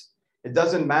US. It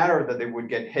doesn't matter that they would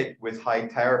get hit with high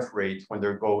tariff rates when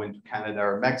they're going to Canada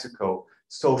or Mexico.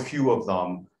 So few of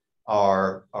them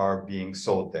are being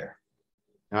sold there,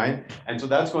 right? And so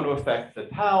that's going to affect the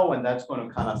tau, and that's going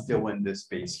to kind of fill in this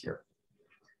space here.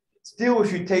 Still,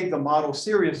 if you take the model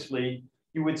seriously,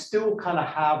 you would still kind of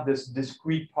have this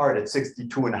discrete part at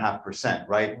 62.5%,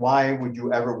 right? Why would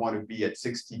you ever want to be at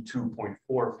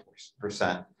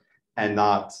 62.4% and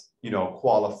not, you know,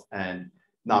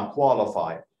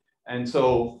 qualify? And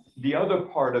so the other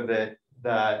part of it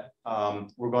that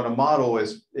we're going to model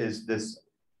is this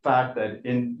fact that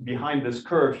behind this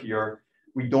curve here,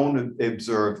 we don't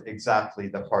observe exactly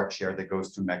the part share that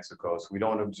goes to Mexico. So we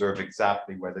don't observe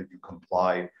exactly whether you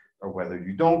comply or whether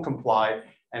you don't comply.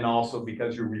 And also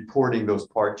because you're reporting those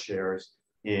part shares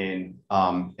in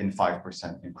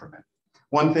 5% increment.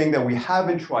 One thing that we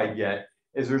haven't tried yet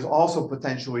is there's also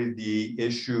potentially the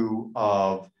issue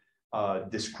of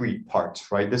discrete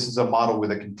parts, right? This is a model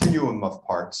with a continuum of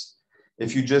parts.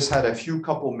 If you just had a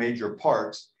couple major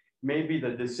parts, maybe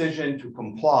the decision to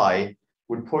comply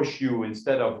would push you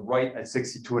instead of right at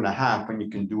 62.5, when you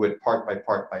can do it part by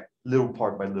part by little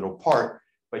part,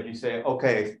 but you say,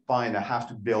 okay, fine, I have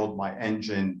to build my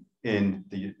engine in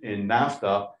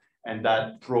NAFTA, and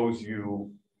that throws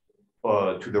you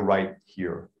to the right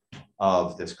here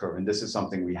of this curve. And this is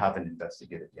something we haven't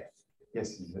investigated yet.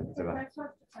 Yes, Isabella.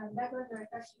 That was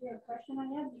actually a question I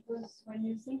had, because when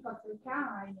you think of the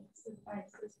car, I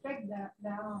suspect that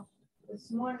there are a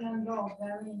small number of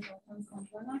very important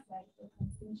components like the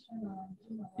transmission or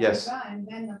yes, and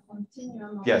then a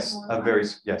continuum of yes,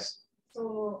 yes.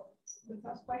 So the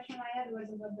first question I had was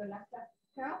about the Laplace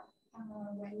curve.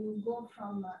 When you go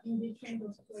from in between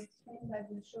those two extremes that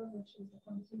you showed, which is the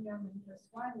continuum and just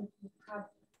one, if you have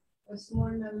a small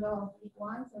number of big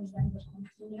ones and then the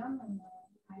continuum, and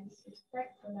I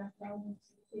suspect that Laplace is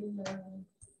still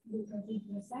look a bit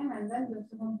the same. And then the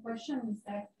second question is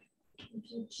that if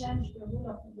you change the rule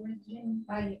of origin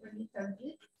by a little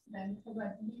bit, then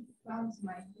probably firms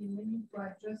might be willing to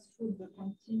adjust through the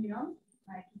continuum.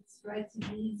 Like it's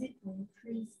relatively easy to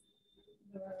increase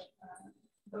the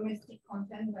domestic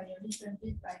content by a little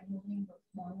bit by moving the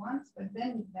small ones. But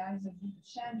then if there is a big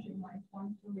change, you might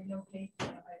want to relocate,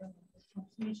 I don't know, the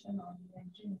transmission or the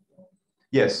engine.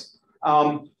 Yes.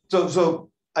 So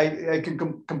I can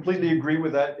completely agree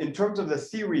with that. In terms of the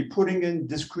theory, putting in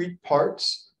discrete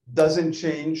parts doesn't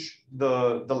change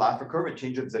the Laffer curve. It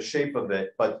changes the shape of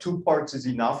it, but 2 parts is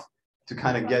enough to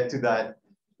kind of get to that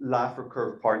Laffer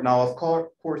curve part. Now, of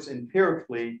course,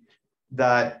 empirically,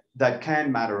 that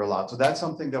can matter a lot. So that's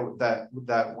something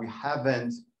that we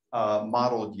haven't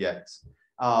modeled yet.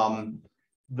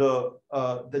 The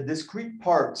discrete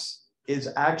parts is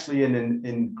actually an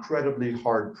incredibly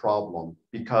hard problem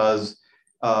because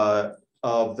of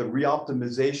the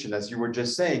reoptimization, as you were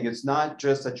just saying. It's not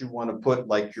just that you want to put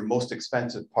like your most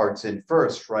expensive parts in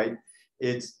first, right?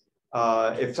 It's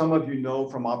if some of you know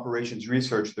from operations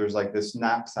research, there's like this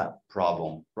knapsack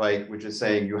problem, right? Which is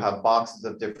saying you have boxes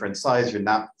of different size, your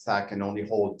knapsack can only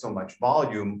hold so much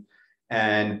volume,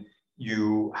 and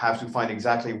you have to find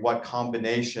exactly what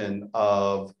combination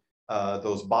of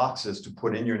those boxes to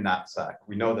put in your knapsack.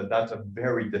 We know that that's a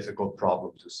very difficult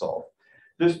problem to solve.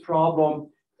 This problem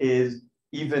is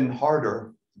even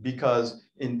harder because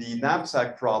in the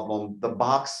knapsack problem, the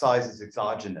box size is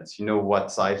exogenous. You know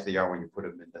what size they are when you put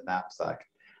them in the knapsack.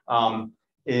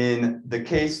 In the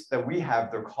case that we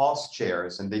have, they're cost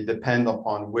shares and they depend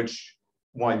upon which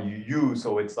one you use.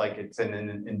 So it's like it's an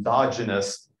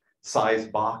endogenous size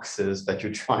boxes that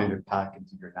you're trying to pack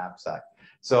into your knapsack.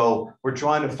 So we're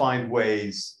trying to find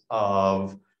ways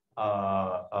of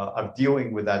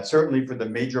dealing with that. Certainly for the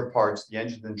major parts, the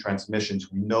engines and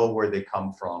transmissions, we know where they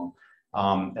come from.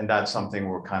 And that's something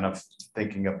we're kind of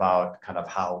thinking about kind of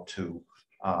how to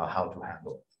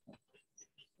handle.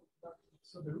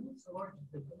 So the rules are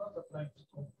not applying to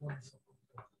components.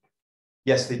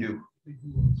 Yes, they do.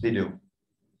 They do.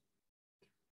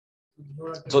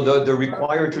 So they're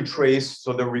required to trace.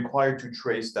 So they're required to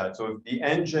trace that. So if the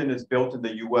engine is built in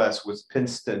the U.S. with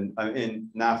piston in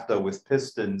NAFTA with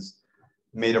pistons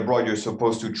made abroad, you're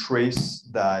supposed to trace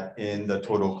that in the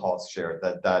total cost share.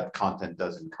 That content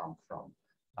doesn't come from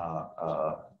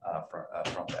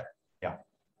there. Yeah.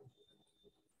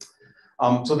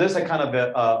 So this I kind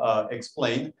of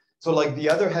explained. So like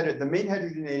the main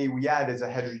heterogeneity we add is a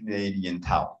heterogeneity in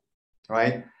tau,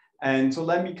 right? And so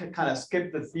let me kind of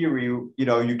skip the theory. You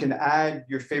know, you can add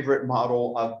your favorite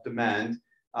model of demand.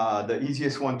 The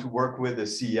easiest one to work with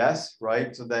is CS,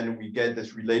 right? So then we get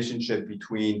this relationship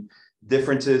between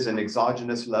differences in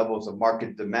exogenous levels of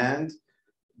market demand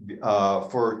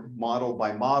for model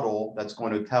by model. That's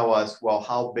going to tell us, well,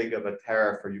 how big of a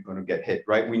tariff are you going to get hit,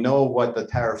 right? We know what the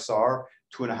tariffs are,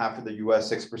 2.5% for the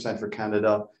US, 6% for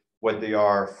Canada, what they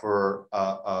are for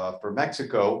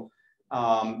Mexico.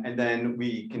 And then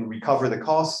we can recover the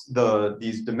costs,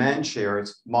 these demand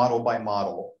shares model by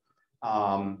model.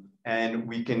 And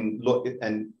we can look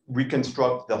and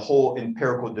reconstruct the whole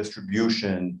empirical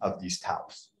distribution of these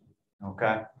taus.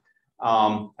 Okay,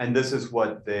 and this is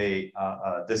what they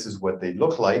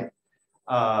look like.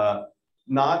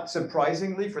 Not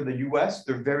surprisingly, for the US,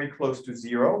 they're very close to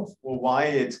zero. Well, why?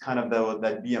 It's kind of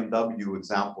that BMW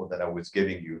example that I was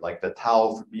giving you. Like the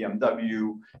tau for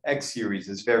BMW X series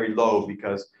is very low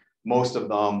because most of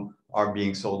them are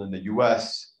being sold in the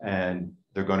US and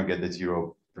they're going to get the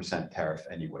 0% tariff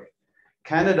anyway.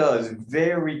 Canada is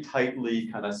very tightly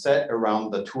kind of set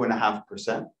around the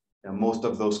 2.5%. And most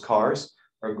of those cars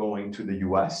are going to the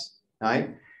US,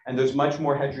 right? And there's much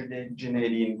more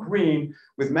heterogeneity in green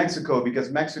with Mexico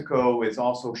because Mexico is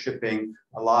also shipping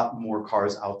a lot more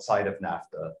cars outside of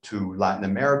NAFTA to Latin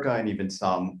America and even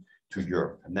some to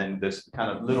Europe. And then this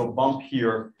kind of little bump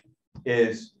here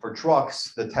is for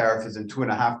trucks, the tariff isn't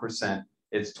 2.5%,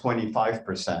 it's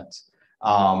 25%.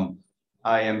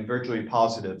 I am virtually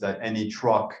positive that any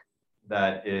truck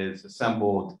that is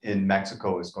assembled in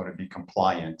Mexico is going to be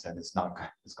compliant and it's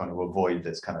going to avoid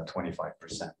this kind of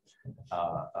 25%.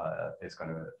 It's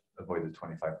going to avoid the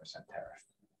 25% tariff.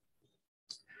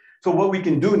 So what we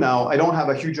can do now, I don't have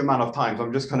a huge amount of time, so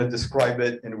I'm just going to describe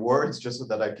it in words just so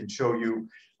that I can show you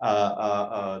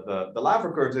the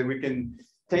Laffer curves, and we can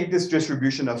take this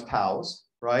distribution of taus,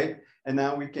 right? And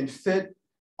now we can fit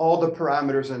all the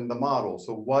parameters in the model.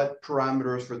 So what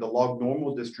parameters for the log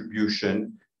normal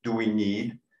distribution do we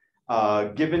need?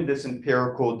 Given this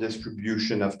empirical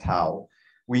distribution of tau,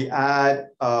 we add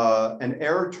an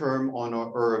error term on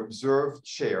our observed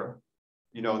share,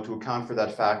 you know, to account for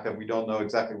that fact that we don't know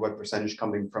exactly what percentage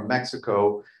coming from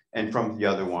Mexico and from the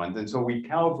other ones. And so we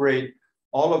calibrate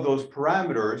all of those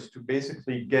parameters to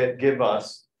basically give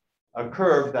us a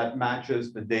curve that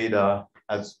matches the data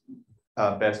as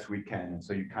best we can. And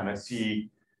so you kind of see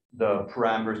the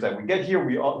parameters that we get here.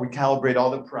 We calibrate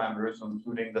all the parameters,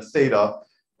 including the theta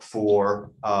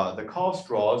for the cost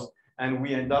draws. And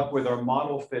we end up with our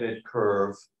model fitted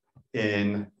curve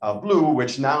in blue,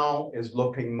 which now is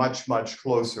looking much, much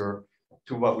closer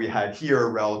to what we had here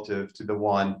relative to the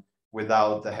one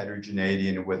without the heterogeneity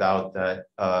and without that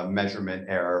measurement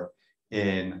error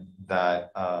in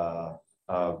that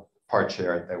part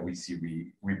share that we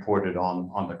see reported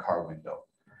on the car window.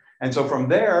 And so from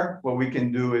there, what we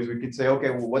can do is we can say, okay,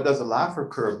 well, what does a Laffer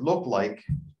curve look like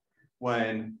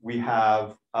when we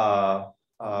have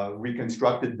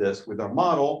reconstructed this with our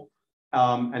model,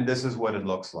 and this is what it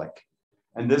looks like.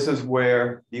 And this is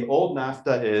where the old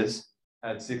NAFTA is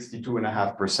at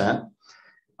 62.5%.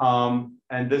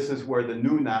 And this is where the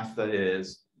new NAFTA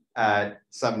is at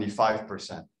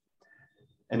 75%.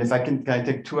 And if I can I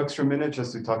take 2 extra minutes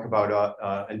just to talk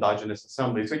about endogenous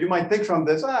assembly? So you might think from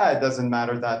this, it doesn't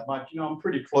matter that much. You know, I'm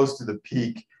pretty close to the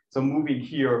peak. So moving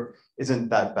here isn't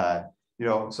that bad. You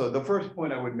know, so the first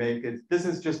point I would make is this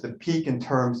is just the peak in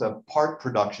terms of part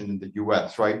production in the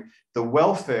US, right? The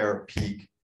welfare peak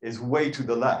is way to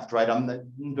the left, right?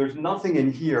 There's nothing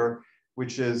in here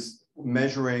which is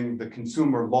measuring the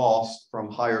consumer loss from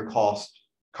higher cost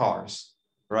cars,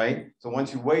 right? So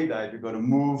once you weigh that, you're going to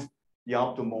move the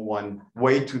optimal one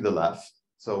way to the left.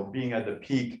 So being at the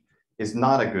peak is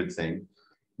not a good thing.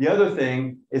 The other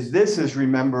thing is this is,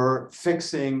 remember,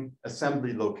 fixing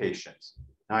assembly locations,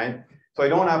 right? So I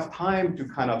don't have time to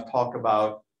kind of talk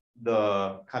about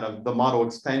the model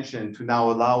extension to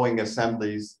now allowing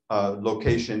assemblies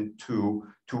location to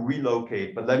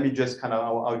relocate. But let me just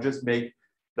I'll just make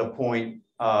the point.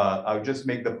 I'll just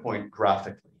make the point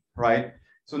graphically, right?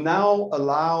 So now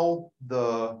allow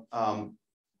the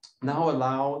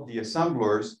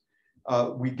assemblers.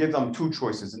 We give them 2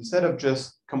 choices instead of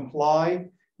just comply,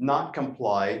 not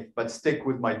comply, but stick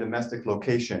with my domestic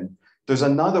location. There's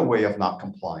another way of not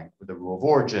complying with the rule of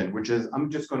origin, which is I'm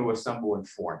just going to assemble in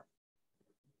foreign,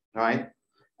 right?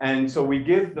 And so we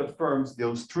give the firms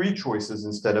those 3 choices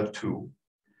instead of 2.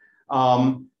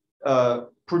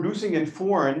 Producing in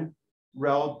foreign,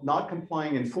 not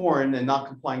complying in foreign and not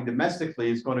complying domestically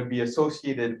is going to be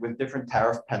associated with different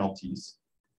tariff penalties,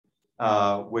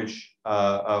 which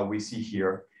we see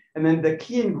here. And then the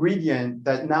key ingredient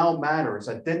that now matters,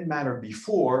 that didn't matter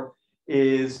before,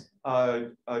 is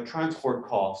transport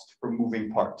cost for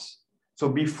moving parts. So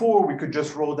before we could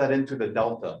just roll that into the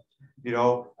delta. You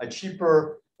know, a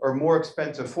cheaper or more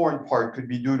expensive foreign part could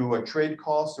be due to a trade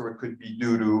cost, or it could be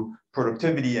due to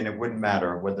productivity, and it wouldn't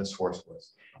matter what the source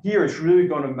was. Here, it's really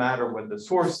going to matter what the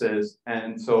source is,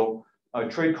 and so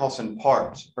trade costs and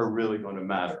parts are really going to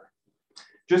matter.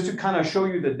 Just to kind of show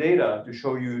you the data, to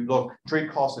show you, look,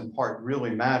 trade costs and part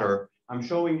really matter, I'm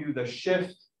showing you the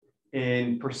shift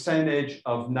in percentage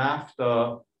of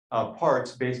NAFTA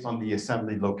parts based on the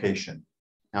assembly location.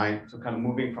 Right? So kind of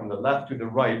moving from the left to the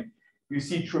right, you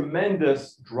see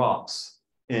tremendous drops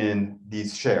in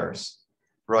these shares,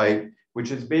 right?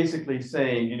 Which is basically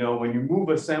saying, you know, when you move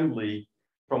assembly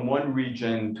from one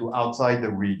region to outside the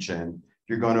region,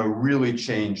 you're going to really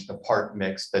change the part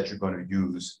mix that you're going to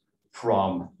use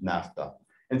from NAFTA.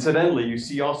 Incidentally, you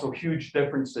see also huge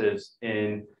differences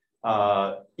in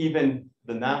even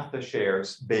the NAFTA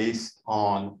shares based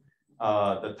on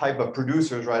the type of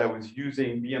producers, right? I was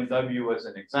using BMW as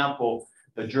an example.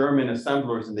 The German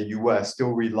assemblers in the US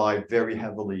still rely very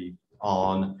heavily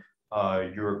on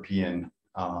European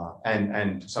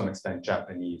and to some extent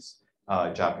Japanese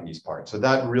parts. So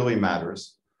that really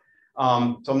matters. So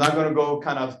I'm not going to go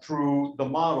kind of through the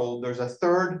model. There's a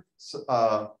third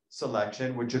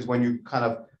selection, which is when you kind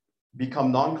of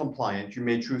become non-compliant. You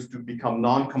may choose to become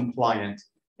non-compliant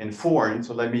in foreign.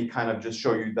 So let me kind of just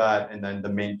show you that and then the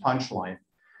main punchline.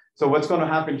 So what's going to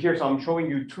happen here, so I'm showing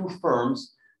you 2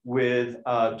 firms with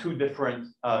two different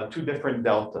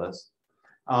deltas.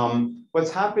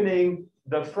 What's happening,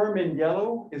 the firm in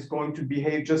yellow is going to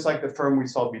behave just like the firm we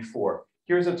saw before.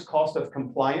 Here's its cost of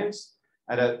compliance.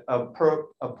 At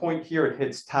a point here, it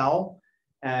hits tau,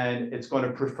 and it's going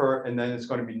to prefer, and then it's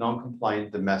going to be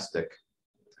non-compliant domestic.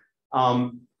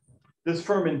 This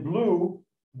firm in blue,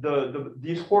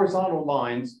 these horizontal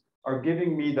lines are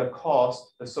giving me the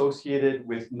cost associated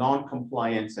with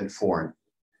non-compliance in foreign.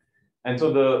 And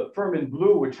so the firm in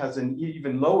blue, which has an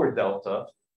even lower delta,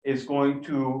 is going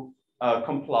to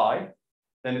comply.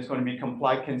 Then it's going to be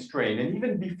comply constrained. And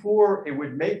even before it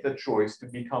would make the choice to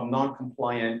become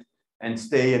non-compliant and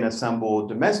stay and assemble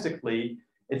domestically,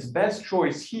 its best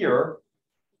choice here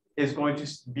is going to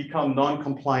become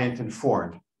non-compliant in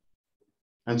foreign.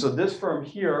 And so this firm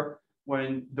here,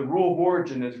 when the rule of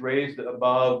origin is raised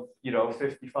above,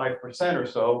 55% or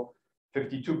so,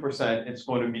 52%, it's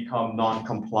going to become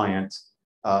non-compliant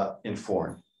in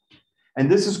foreign.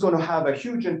 And this is going to have a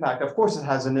huge impact. Of course, it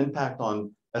has an impact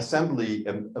on assembly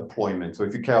employment. So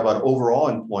if you care about overall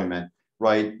employment,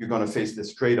 right, you're going to face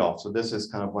this trade-off. So this is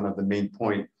kind of one of the main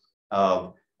points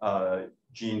of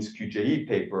Jean's QJE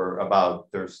paper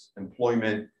about there's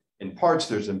employment in parts,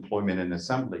 there's employment in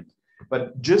assembly.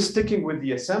 But just sticking with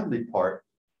the assembly part,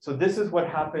 so this is what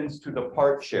happens to the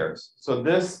part shares. So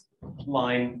this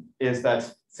line is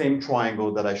that same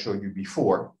triangle that I showed you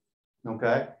before,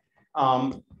 okay?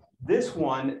 This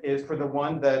one is for the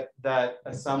one that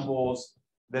assembles,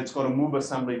 that's going to move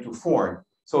assembly to foreign.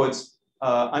 So it's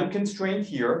unconstrained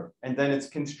here, and then it's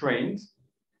constrained,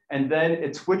 and then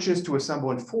it switches to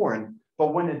assemble in foreign.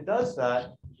 But when it does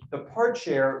that, the part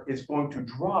share is going to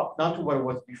drop, not to what it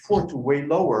was before, to way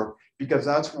lower, because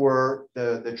that's where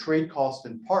the trade cost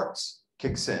in parts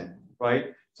kicks in,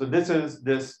 right? So this is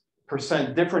this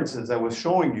percent differences I was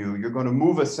showing you. You're going to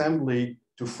move assembly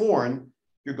to foreign.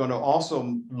 You're going to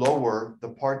also lower the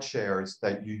part shares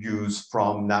that you use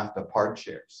from NAFTA part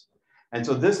shares. And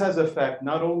so this has effect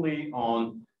not only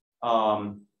on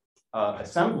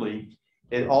assembly,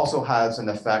 it also has an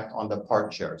effect on the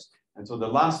part shares. And so the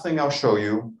last thing I'll show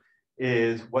you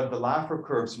is what the Laffer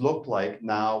curves look like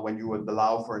now when you would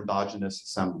allow for endogenous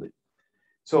assembly.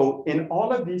 So in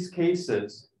all of these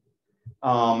cases,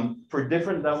 for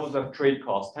different levels of trade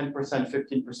costs, 10%,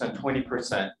 15%,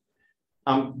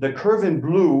 20%, the curve in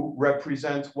blue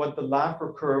represents what the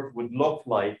Laffer curve would look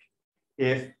like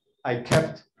if I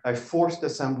forced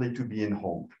assembly to be in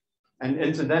home. And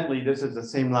incidentally, this is the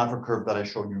same Laffer curve that I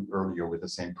showed you earlier with the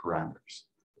same parameters,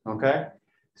 okay?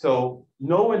 So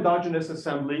no endogenous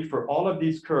assembly for all of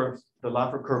these curves, the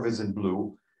Laffer curve is in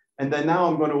blue. And then now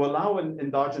I'm going to allow an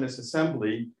endogenous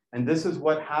assembly. And this is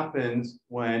what happens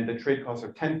when the trade costs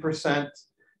are 10%,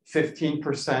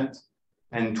 15%,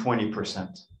 and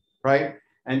 20%, right?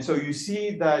 And so you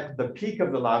see that the peak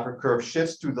of the Laffer curve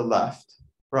shifts to the left,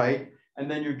 right?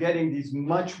 And then you're getting these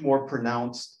much more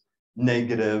pronounced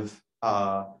negative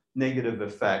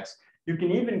effects. You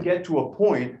can even get to a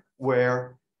point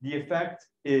where the effect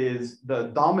is, the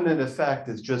dominant effect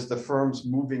is just the firms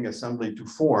moving assembly to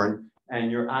foreign, and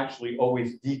you're actually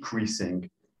always decreasing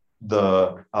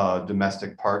the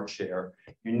domestic part share.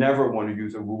 You never want to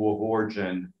use a rule of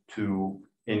origin to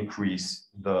increase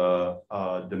the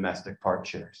domestic part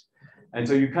shares. And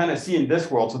so you kind of see in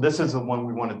this world, so this is the one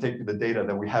we want to take to the data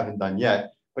that we haven't done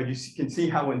yet, but you can see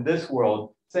how in this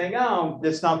world, saying, oh,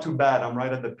 it's not too bad, I'm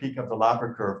right at the peak of the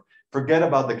Laffer curve, forget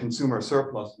about the consumer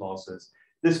surplus losses.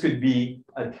 This could be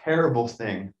a terrible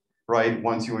thing, right,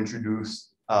 once you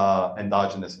introduce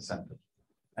endogenous assembly.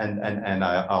 And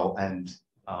I'll end,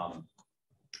 I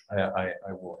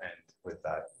will end with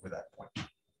that point.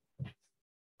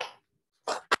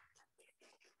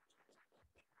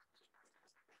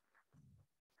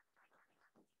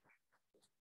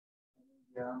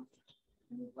 Yeah.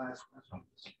 Any last question?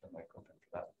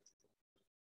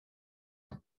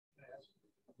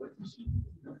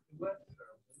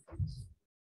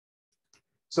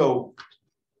 So,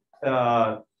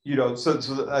 you know,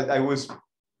 so I was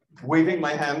waving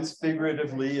my hands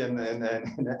figuratively and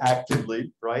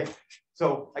actively, right?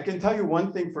 So I can tell you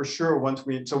one thing for sure.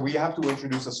 So we have to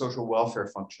introduce a social welfare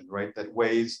function, right? That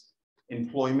weighs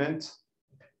employment,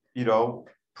 you know,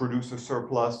 producer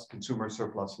surplus, consumer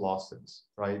surplus losses,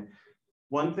 right?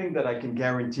 One thing that I can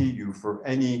guarantee you for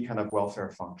any kind of welfare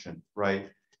function, right,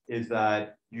 is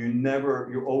that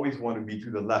you always want to be to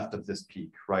the left of this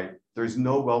peak, right? There's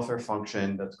no welfare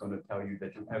function that's going to tell you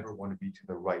that you ever want to be to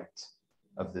the right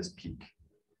of this peak.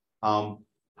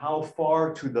 How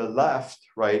far to the left,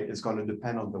 right, is going to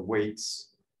depend on the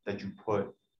weights that you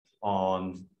put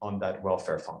on that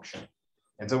welfare function.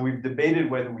 And so we've debated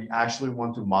whether we actually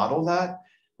want to model that,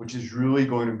 which is really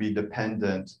going to be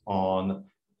dependent on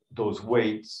those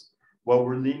weights. What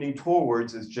we're leaning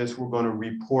towards is just we're going to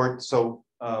report. So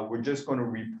we're just going to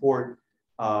report,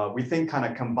 we think kind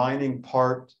of combining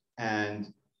part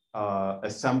and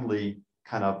assembly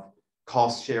kind of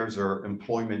cost shares or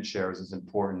employment shares is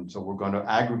important. So we're going to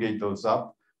aggregate those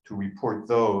up to report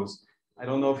those. I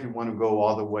don't know if you want to go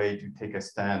all the way to take a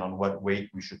stand on what weight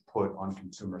we should put on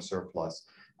consumer surplus.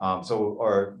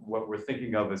 Or what we're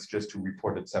thinking of is just to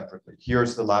report it separately.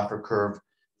 Here's the Laffer curve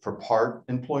for part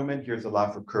employment. Here's the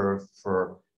Laffer curve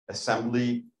for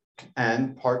assembly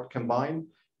and part combined.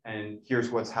 And here's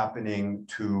what's happening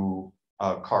to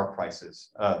car prices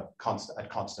at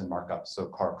constant markup, so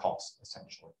car costs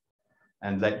essentially.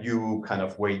 And let you kind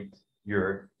of weight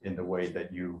in the way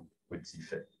that you would see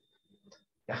fit.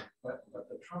 Yeah. But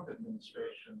the Trump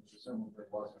administration presumably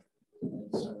wasn't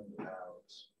concerned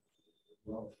about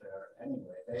welfare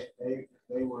anyway.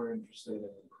 They were interested in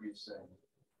increasing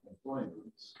employment.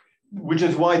 Which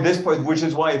is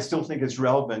why I still think it's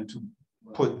relevant to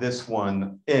put this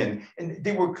one in. And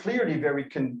they were clearly very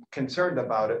concerned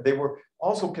about it. They were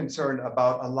also concerned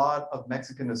about a lot of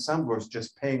Mexican assemblers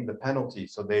just paying the penalty.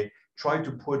 So they tried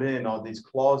to put in all these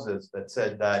clauses that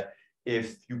said that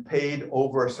if you paid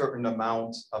over a certain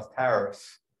amount of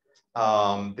tariff,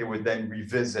 they would then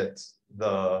revisit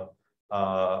the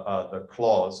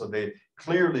clause. So they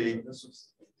clearly. So this was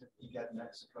to get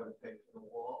Mexico to pay for the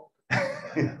wall.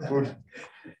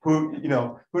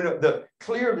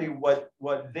 Clearly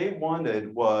what they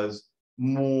wanted was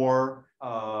more.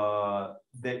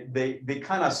 They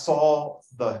kind of saw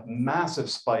the massive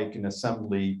spike in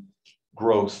assembly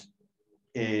growth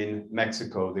in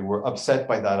Mexico. They were upset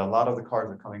by that. A lot of the cars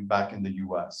are coming back in the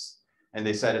US. And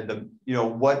they said,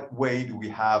 what way do we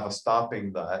have of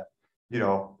stopping that?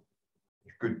 You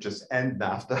could just end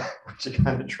NAFTA, which you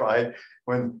kind of tried.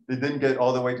 When they didn't get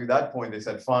all the way to that point, they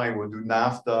said, fine, we'll do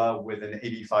NAFTA with an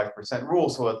 85% rule.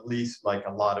 So at least like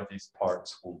a lot of these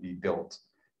parts will be built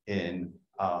in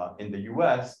the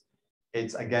US.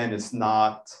 It's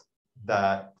not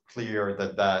that clear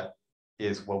that that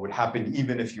is what would happen,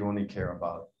 even if you only care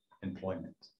about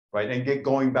employment, right? And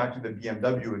going back to the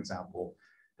BMW example,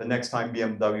 the next time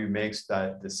BMW makes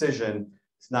that decision,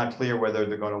 it's not clear whether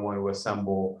they're going to want to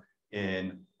assemble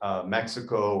in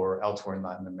Mexico or elsewhere in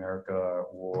Latin America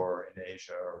or in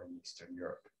Asia or in Eastern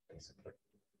Europe, basically.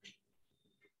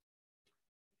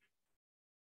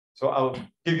 So I'll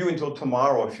give you until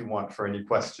tomorrow if you want for any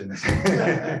questions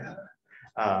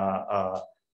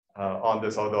on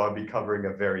this, although I'll be covering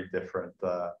a very different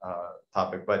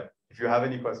topic. But if you have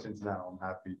any questions now, I'm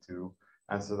happy to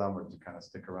answer them or to kind of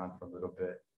stick around for a little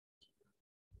bit.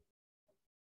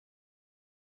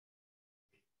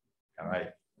 All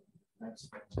right. Thanks.